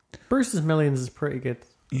 Bruce's Millions is pretty good.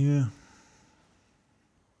 Yeah.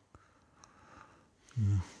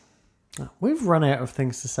 We've run out of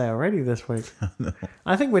things to say already this week.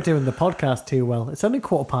 I think we're doing the podcast too well. It's only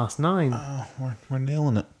 9:15. Oh, we're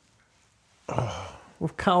nailing it.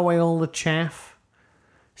 We've cut away all the chaff.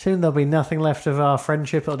 Soon there'll be nothing left of our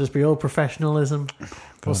friendship. It'll just be all professionalism.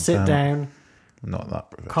 We'll sit down, Not that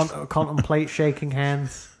professional. contemplate shaking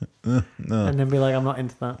hands, No. and then be like, I'm not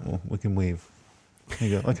into that. Well, we can wave. There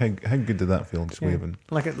you go. Like how good did that feel? Just waving.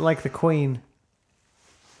 Like the Queen.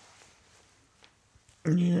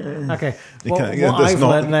 Yeah. Okay. You What can't- yeah, that's I've not-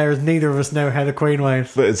 learned there is neither of us know how the Queen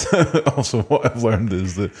waves. But it's also what I've learned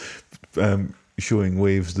is that showing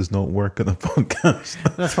waves does not work on a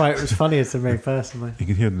podcast. That's why it was funnier to me personally. You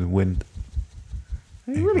can hear the wind.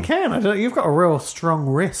 You really can. You've got a real strong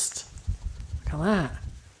wrist. Look at that.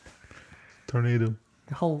 Tornado.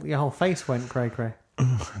 Your whole face went cray.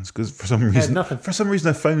 It's because for some reason, nothing.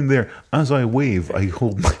 I found there as I wave, I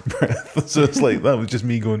hold my breath. So it's like that was just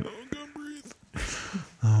me going. Oh, I can't breathe.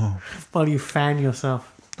 While you fan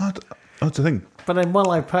yourself. That's the thing. But then while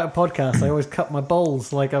I put a podcast, I always cut my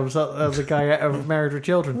balls like I was the guy out of Married with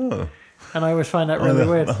Children. Oh. And I always find that really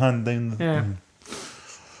weird. The hand down. Yeah.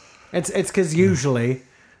 It's because usually,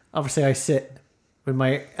 obviously I sit with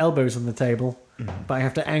my elbows on the table, but I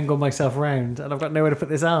have to angle myself round, and I've got nowhere to put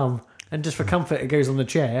this arm. And just for comfort, it goes on the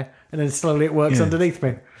chair, and then slowly it works underneath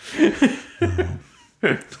me.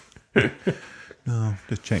 No,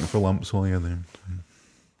 just checking for lumps while you're there.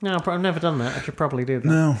 No, I've never done that. I should probably do that.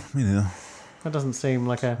 No, me neither. That doesn't seem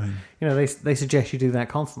like a... You know, they suggest you do that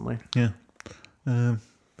constantly. Yeah.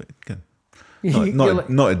 But again, You're like-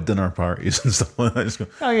 not at dinner parties and stuff like that. Just go,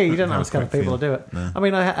 Oh yeah, you don't have ask a other quick people to feel. do it. No. I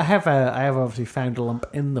mean, I have obviously found a lump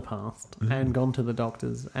in the past and gone to the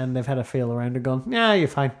doctors, and they've had a feel around and gone, yeah, you're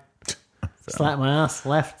fine. Slap my ass,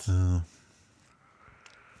 left. That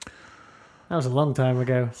was a long time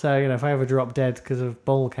ago. So you know, if I ever drop dead because of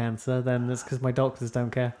bowel cancer, then it's because my doctors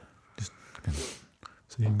don't care.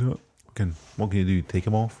 So you go. What can you do? Take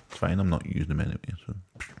them off? It's fine. I'm not using them anyway. So.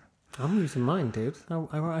 I'm using mine, dude.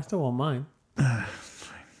 I still want mine.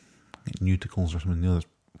 Nuticles or something. The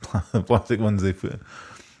other plastic ones they put.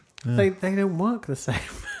 They don't work the same.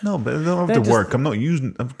 No, but they don't They're have to just- work. I'm not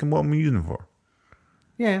using. What am I using them for?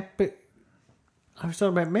 Yeah, but I was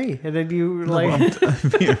talking about me, and then you No, like. but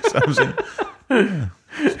I'm saying, yeah,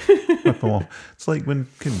 rip them off. It's like when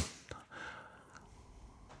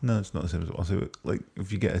no, it's not the same as I'll say. Like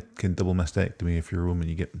if you get a double mastectomy, if you're a woman,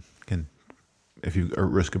 you get if you are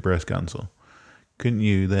at risk of breast cancer, couldn't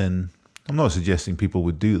you then? I'm not suggesting people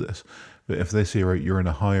would do this, but if they say, right, you're in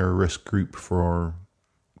a higher risk group for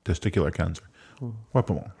testicular cancer, rip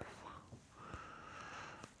them off.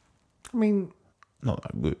 I mean, Not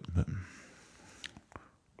that good, but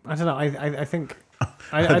I don't know. I think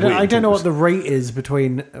I'd wait I don't know until what the rate is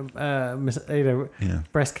between yeah.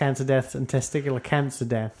 breast cancer deaths and testicular cancer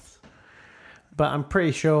deaths, but I'm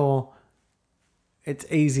pretty sure it's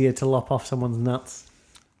easier to lop off someone's nuts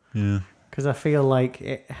Yeah. because I feel like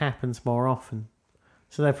it happens more often.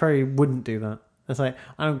 So they probably wouldn't do that. It's like,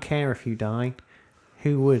 I don't care if you die.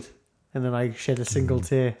 Who would? And then I shed a single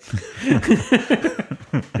tear.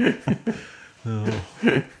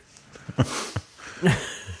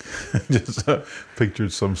 Just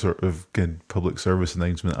pictured some sort of public service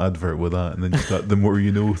announcement advert with that, and then just that the more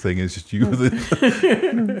you know thing is just you with it.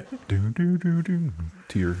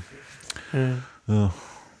 Tear. Oh,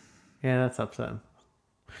 Yeah, that's upsetting.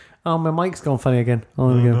 Oh, my mic's gone funny again.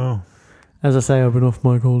 Oh, there we go. no. As I say, I've been off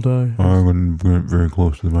mic all day. I'm going to get very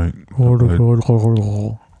close to the mic.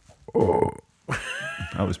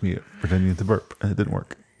 That was me pretending to burp, and it didn't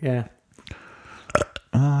work. Yeah.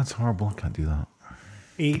 Oh, that's horrible. I can't do that.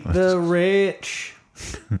 Eat the rich.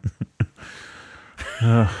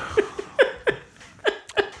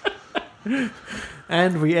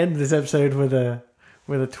 And we end this episode with a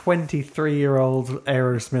 23-year-old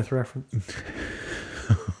Aerosmith reference.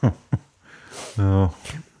 No.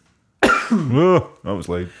 Oh, that was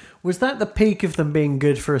late. Was that the peak of them being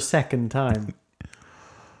good for a second time?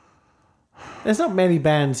 There's not many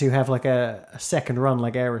bands who have like a second run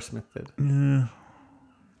like Aerosmith did. Yeah.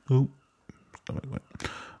 Oh. Stomach went.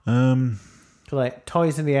 So like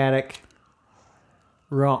Toys in the Attic,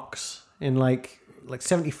 Rocks in like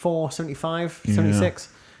 74, 75, Yeah. 76.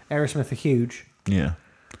 Aerosmith are huge. Yeah.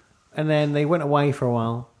 And then they went away for a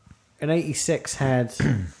while. And 86 had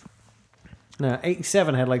No,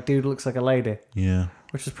 87 had like Dude Looks Like a Lady, Yeah.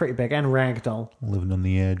 which was pretty big, and Ragdoll. Living on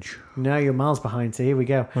the Edge. Now you're miles behind, so here we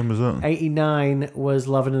go. When was that? 89 was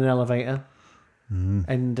Love in an Elevator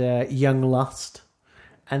and Young Lust.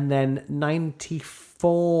 And then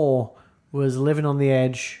 94 was Living on the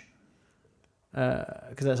Edge, because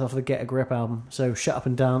that's off the Get a Grip album. So Shut Up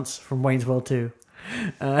and Dance from Wayne's World 2.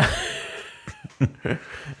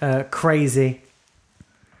 Crazy.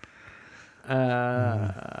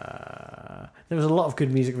 There was a lot of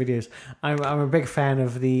good music videos. I'm a big fan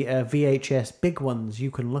of the VHS big ones you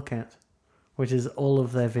can look at, which is all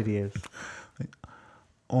of their videos.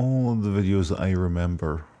 All of the videos that I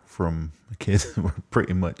remember from a kid were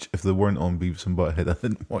pretty much, if they weren't on Beavis and Butthead, I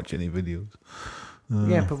didn't watch any videos.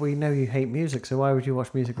 Yeah, but we know you hate music, so why would you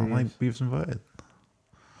watch music I videos? like Beavis and Butthead.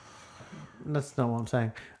 That's not what I'm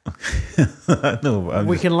saying. No, but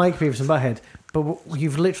We can like Beavis and Butthead, but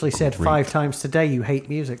you've literally said Great. 5 times today you hate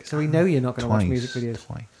music, so we know you're not going to watch music videos.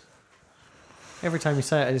 Twice. Every time you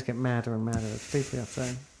say it, I just get madder and madder. It's deeply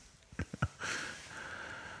upsetting.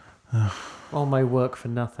 All my work for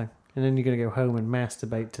nothing. And then you're going to go home and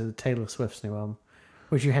masturbate to the Taylor Swift's new album,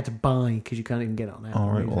 which you had to buy because you can't even get it on Apple All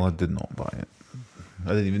right, Music. well, I did not buy it. I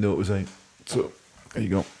didn't even know it was out. So, there you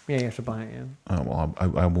go. Yeah, you have to buy it, yeah. Well,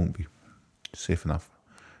 I won't be safe enough.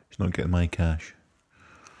 She's not getting my cash.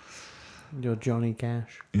 Your Johnny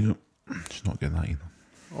Cash. Yep. She's not getting that either.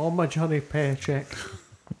 All my Johnny paycheck.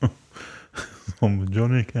 I'm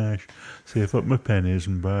Johnny Cash. Save up my pennies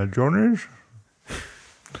and buy Johnny's.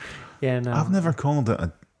 Yeah, no. I've never called it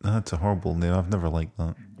a... That's a horrible name. I've never liked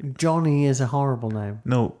that. Johnny is a horrible name.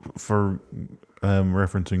 No, for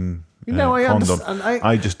referencing I condom. understand.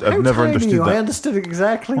 I've never understood that. I understood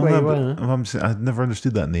exactly where you were. I'm saying, I'd never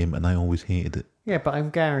understood that name, and I always hated it. Yeah, but I'm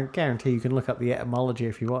guarantee you can look up the etymology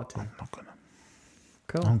if you want to. I'm not gonna.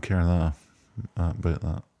 Cool. I don't care about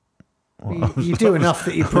that. You do enough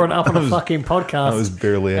that you brought it up on a fucking podcast. That was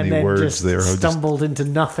barely and any then words just there. I stumbled into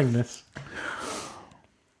nothingness.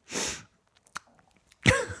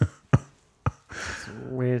 It's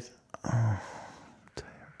weird. Oh,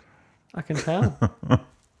 I can tell.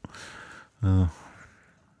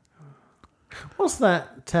 What's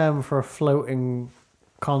that term for a floating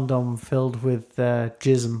condom filled with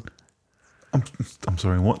jism? I'm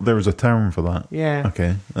sorry. What? There was a term for that. Yeah.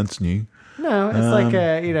 Okay, that's new. No, it's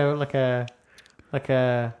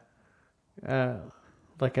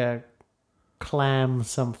like a clam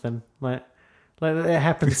something. Like it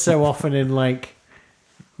happens so often in like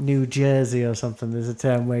New Jersey or something. There's a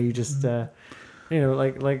term where you just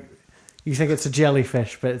like you think it's a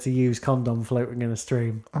jellyfish, but it's a used condom floating in a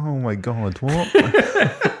stream. Oh my god! What?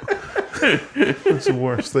 That's the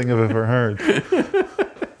worst thing I've ever heard.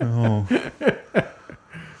 Oh.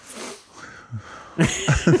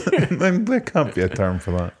 There can't be a term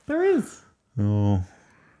for that. There is. Oh.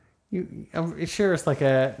 I'm sure it's like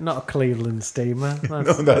not a Cleveland steamer.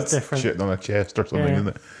 That's different. shitting on a chest or something, Yeah. isn't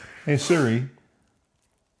it? Hey Siri,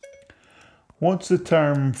 what's the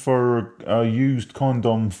term for a used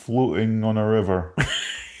condom floating on a river?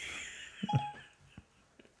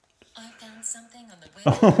 I found something on the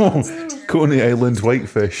web. Coney Island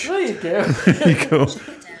whitefish. There you go. There you go.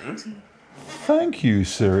 Thank you,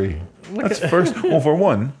 Siri. That's first. Well, for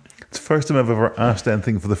one, it's the first time I've ever asked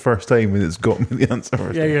anything for the first time and it's got me the answer.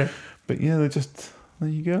 First Yeah, time. yeah. But yeah, they just there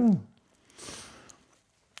you go.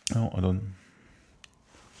 Oh, I don't.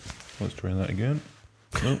 Let's try that again.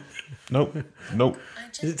 Nope.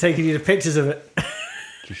 Is it taking you to pictures of it?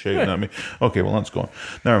 Just shouting at me. Okay, well that's gone.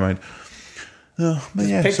 Never mind. But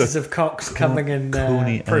yeah, Pictures so of cocks coming in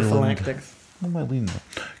Coney prophylactics. what am I leaning at?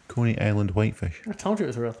 Coney Island whitefish. I told you it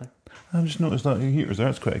was a real thing. I've just noticed that heaters there.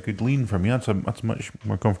 That's quite a good lean for me. That's much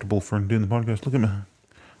more comfortable for doing the podcast. Look at me.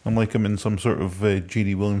 I'm like I'm in some sort of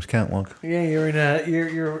G.D. Williams catalogue. Yeah, you're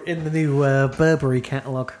in the new Burberry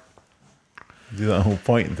catalogue. Do that whole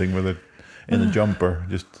pointing thing where they're in the jumper,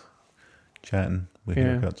 just chatting with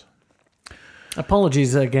Yeah. haircuts.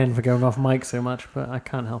 Apologies again for going off mic so much, but I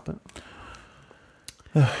can't help it.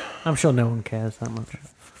 I'm sure no one cares that much.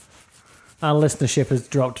 Our listenership has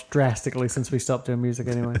dropped drastically since we stopped doing music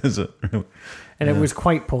anyway. Is it? Really? And it was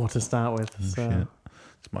quite poor to start with. Oh, So shit.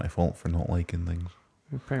 It's my fault for not liking things.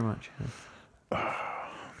 pretty much. Yeah.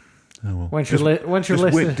 Oh well. Once you're just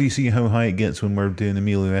listening, wait till you see how high it gets when we're doing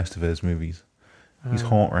Emilio Estevez movies. He's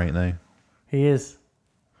hot right now. he is.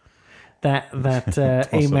 That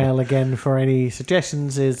email again for any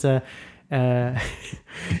suggestions is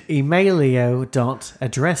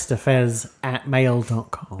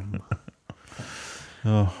emailio.addressedafez@mail.com.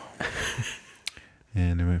 Oh.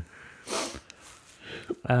 Anyway.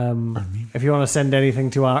 If you want to send anything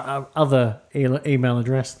to our other email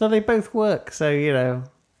address, though they both work, so it'd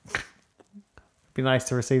be nice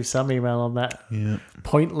to receive some email on that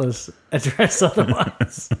pointless address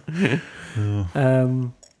otherwise.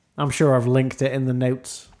 I'm sure I've linked it in the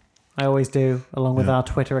notes. I always do, along with our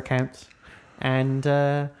Twitter accounts and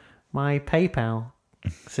my PayPal,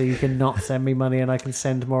 so you can not send me money and I can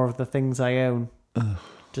send more of the things I own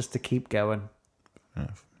just to keep going.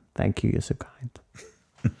 Thank you, you're so kind.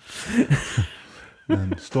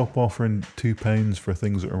 And stop offering £2 for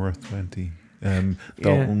things that are worth 20.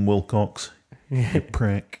 Dalton Wilcox, you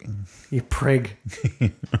prick. You prig.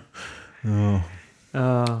 I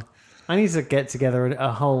need to get together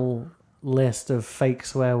a whole list of fake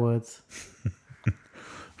swear words.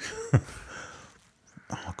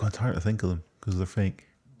 Oh God, it's hard to think of them because they're fake.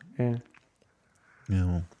 Yeah. Yeah.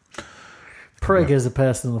 Well, prig is a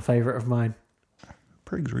personal favourite of mine.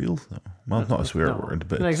 Prig's real though. Well, it's not a swear word,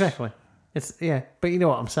 but no, exactly. It's but you know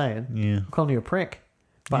what I'm saying. Yeah. I'm calling you a prick,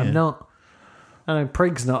 but I'm not. I know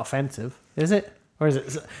prig's not offensive, is it? Or is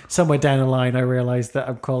it somewhere down the line I realised that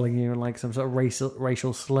I'm calling you like some sort of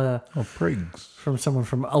racial slur? Oh, prigs. From someone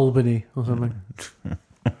from Albany or something.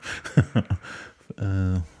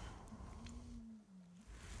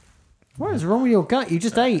 What is wrong with your gut? You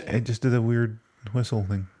just ate. It just did a weird whistle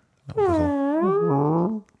thing. That was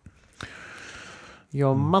all.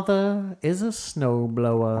 Your mother is a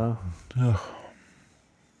snowblower.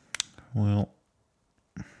 Well,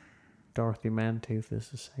 Dorothy Mantooth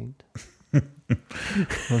is a saint.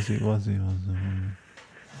 was he?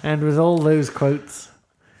 And with all those quotes,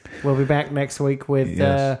 we'll be back next week with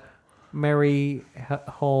Mary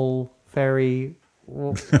Hall Ferry.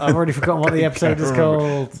 I've already forgotten what the episode is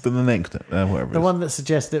called. The next, whatever. The one that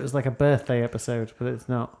suggested it was like a birthday episode, but it's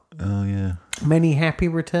not. Oh, yeah. Many Happy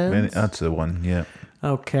Returns? That's the one, yeah.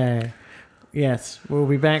 Okay. Yes, we'll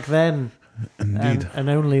be back then. Indeed. And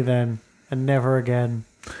only then. And never again.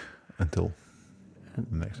 Until the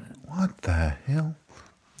next. What the hell?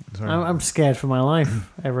 Sorry. I'm scared for my life,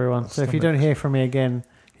 everyone. So if you don't hear from me again,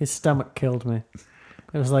 his stomach killed me.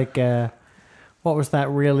 It was like, what was that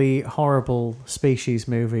really horrible Species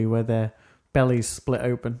movie where their bellies split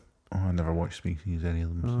open? Oh, I never watched Species, any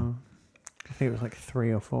of them. So. I think it was like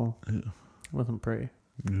 3 or 4. Yeah. It wasn't pretty.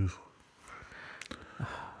 Yeah.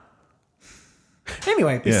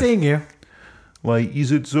 Anyway, be seeing you. Like,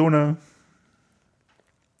 is it Zona?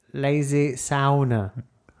 Lazy sauna.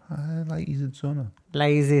 I like is it Zona.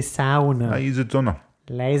 Lazy sauna. Is it Zona?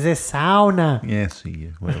 Lazy sauna. Yeah, see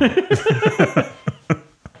you. Whatever.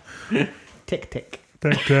 Tick tick.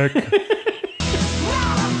 Tick tick.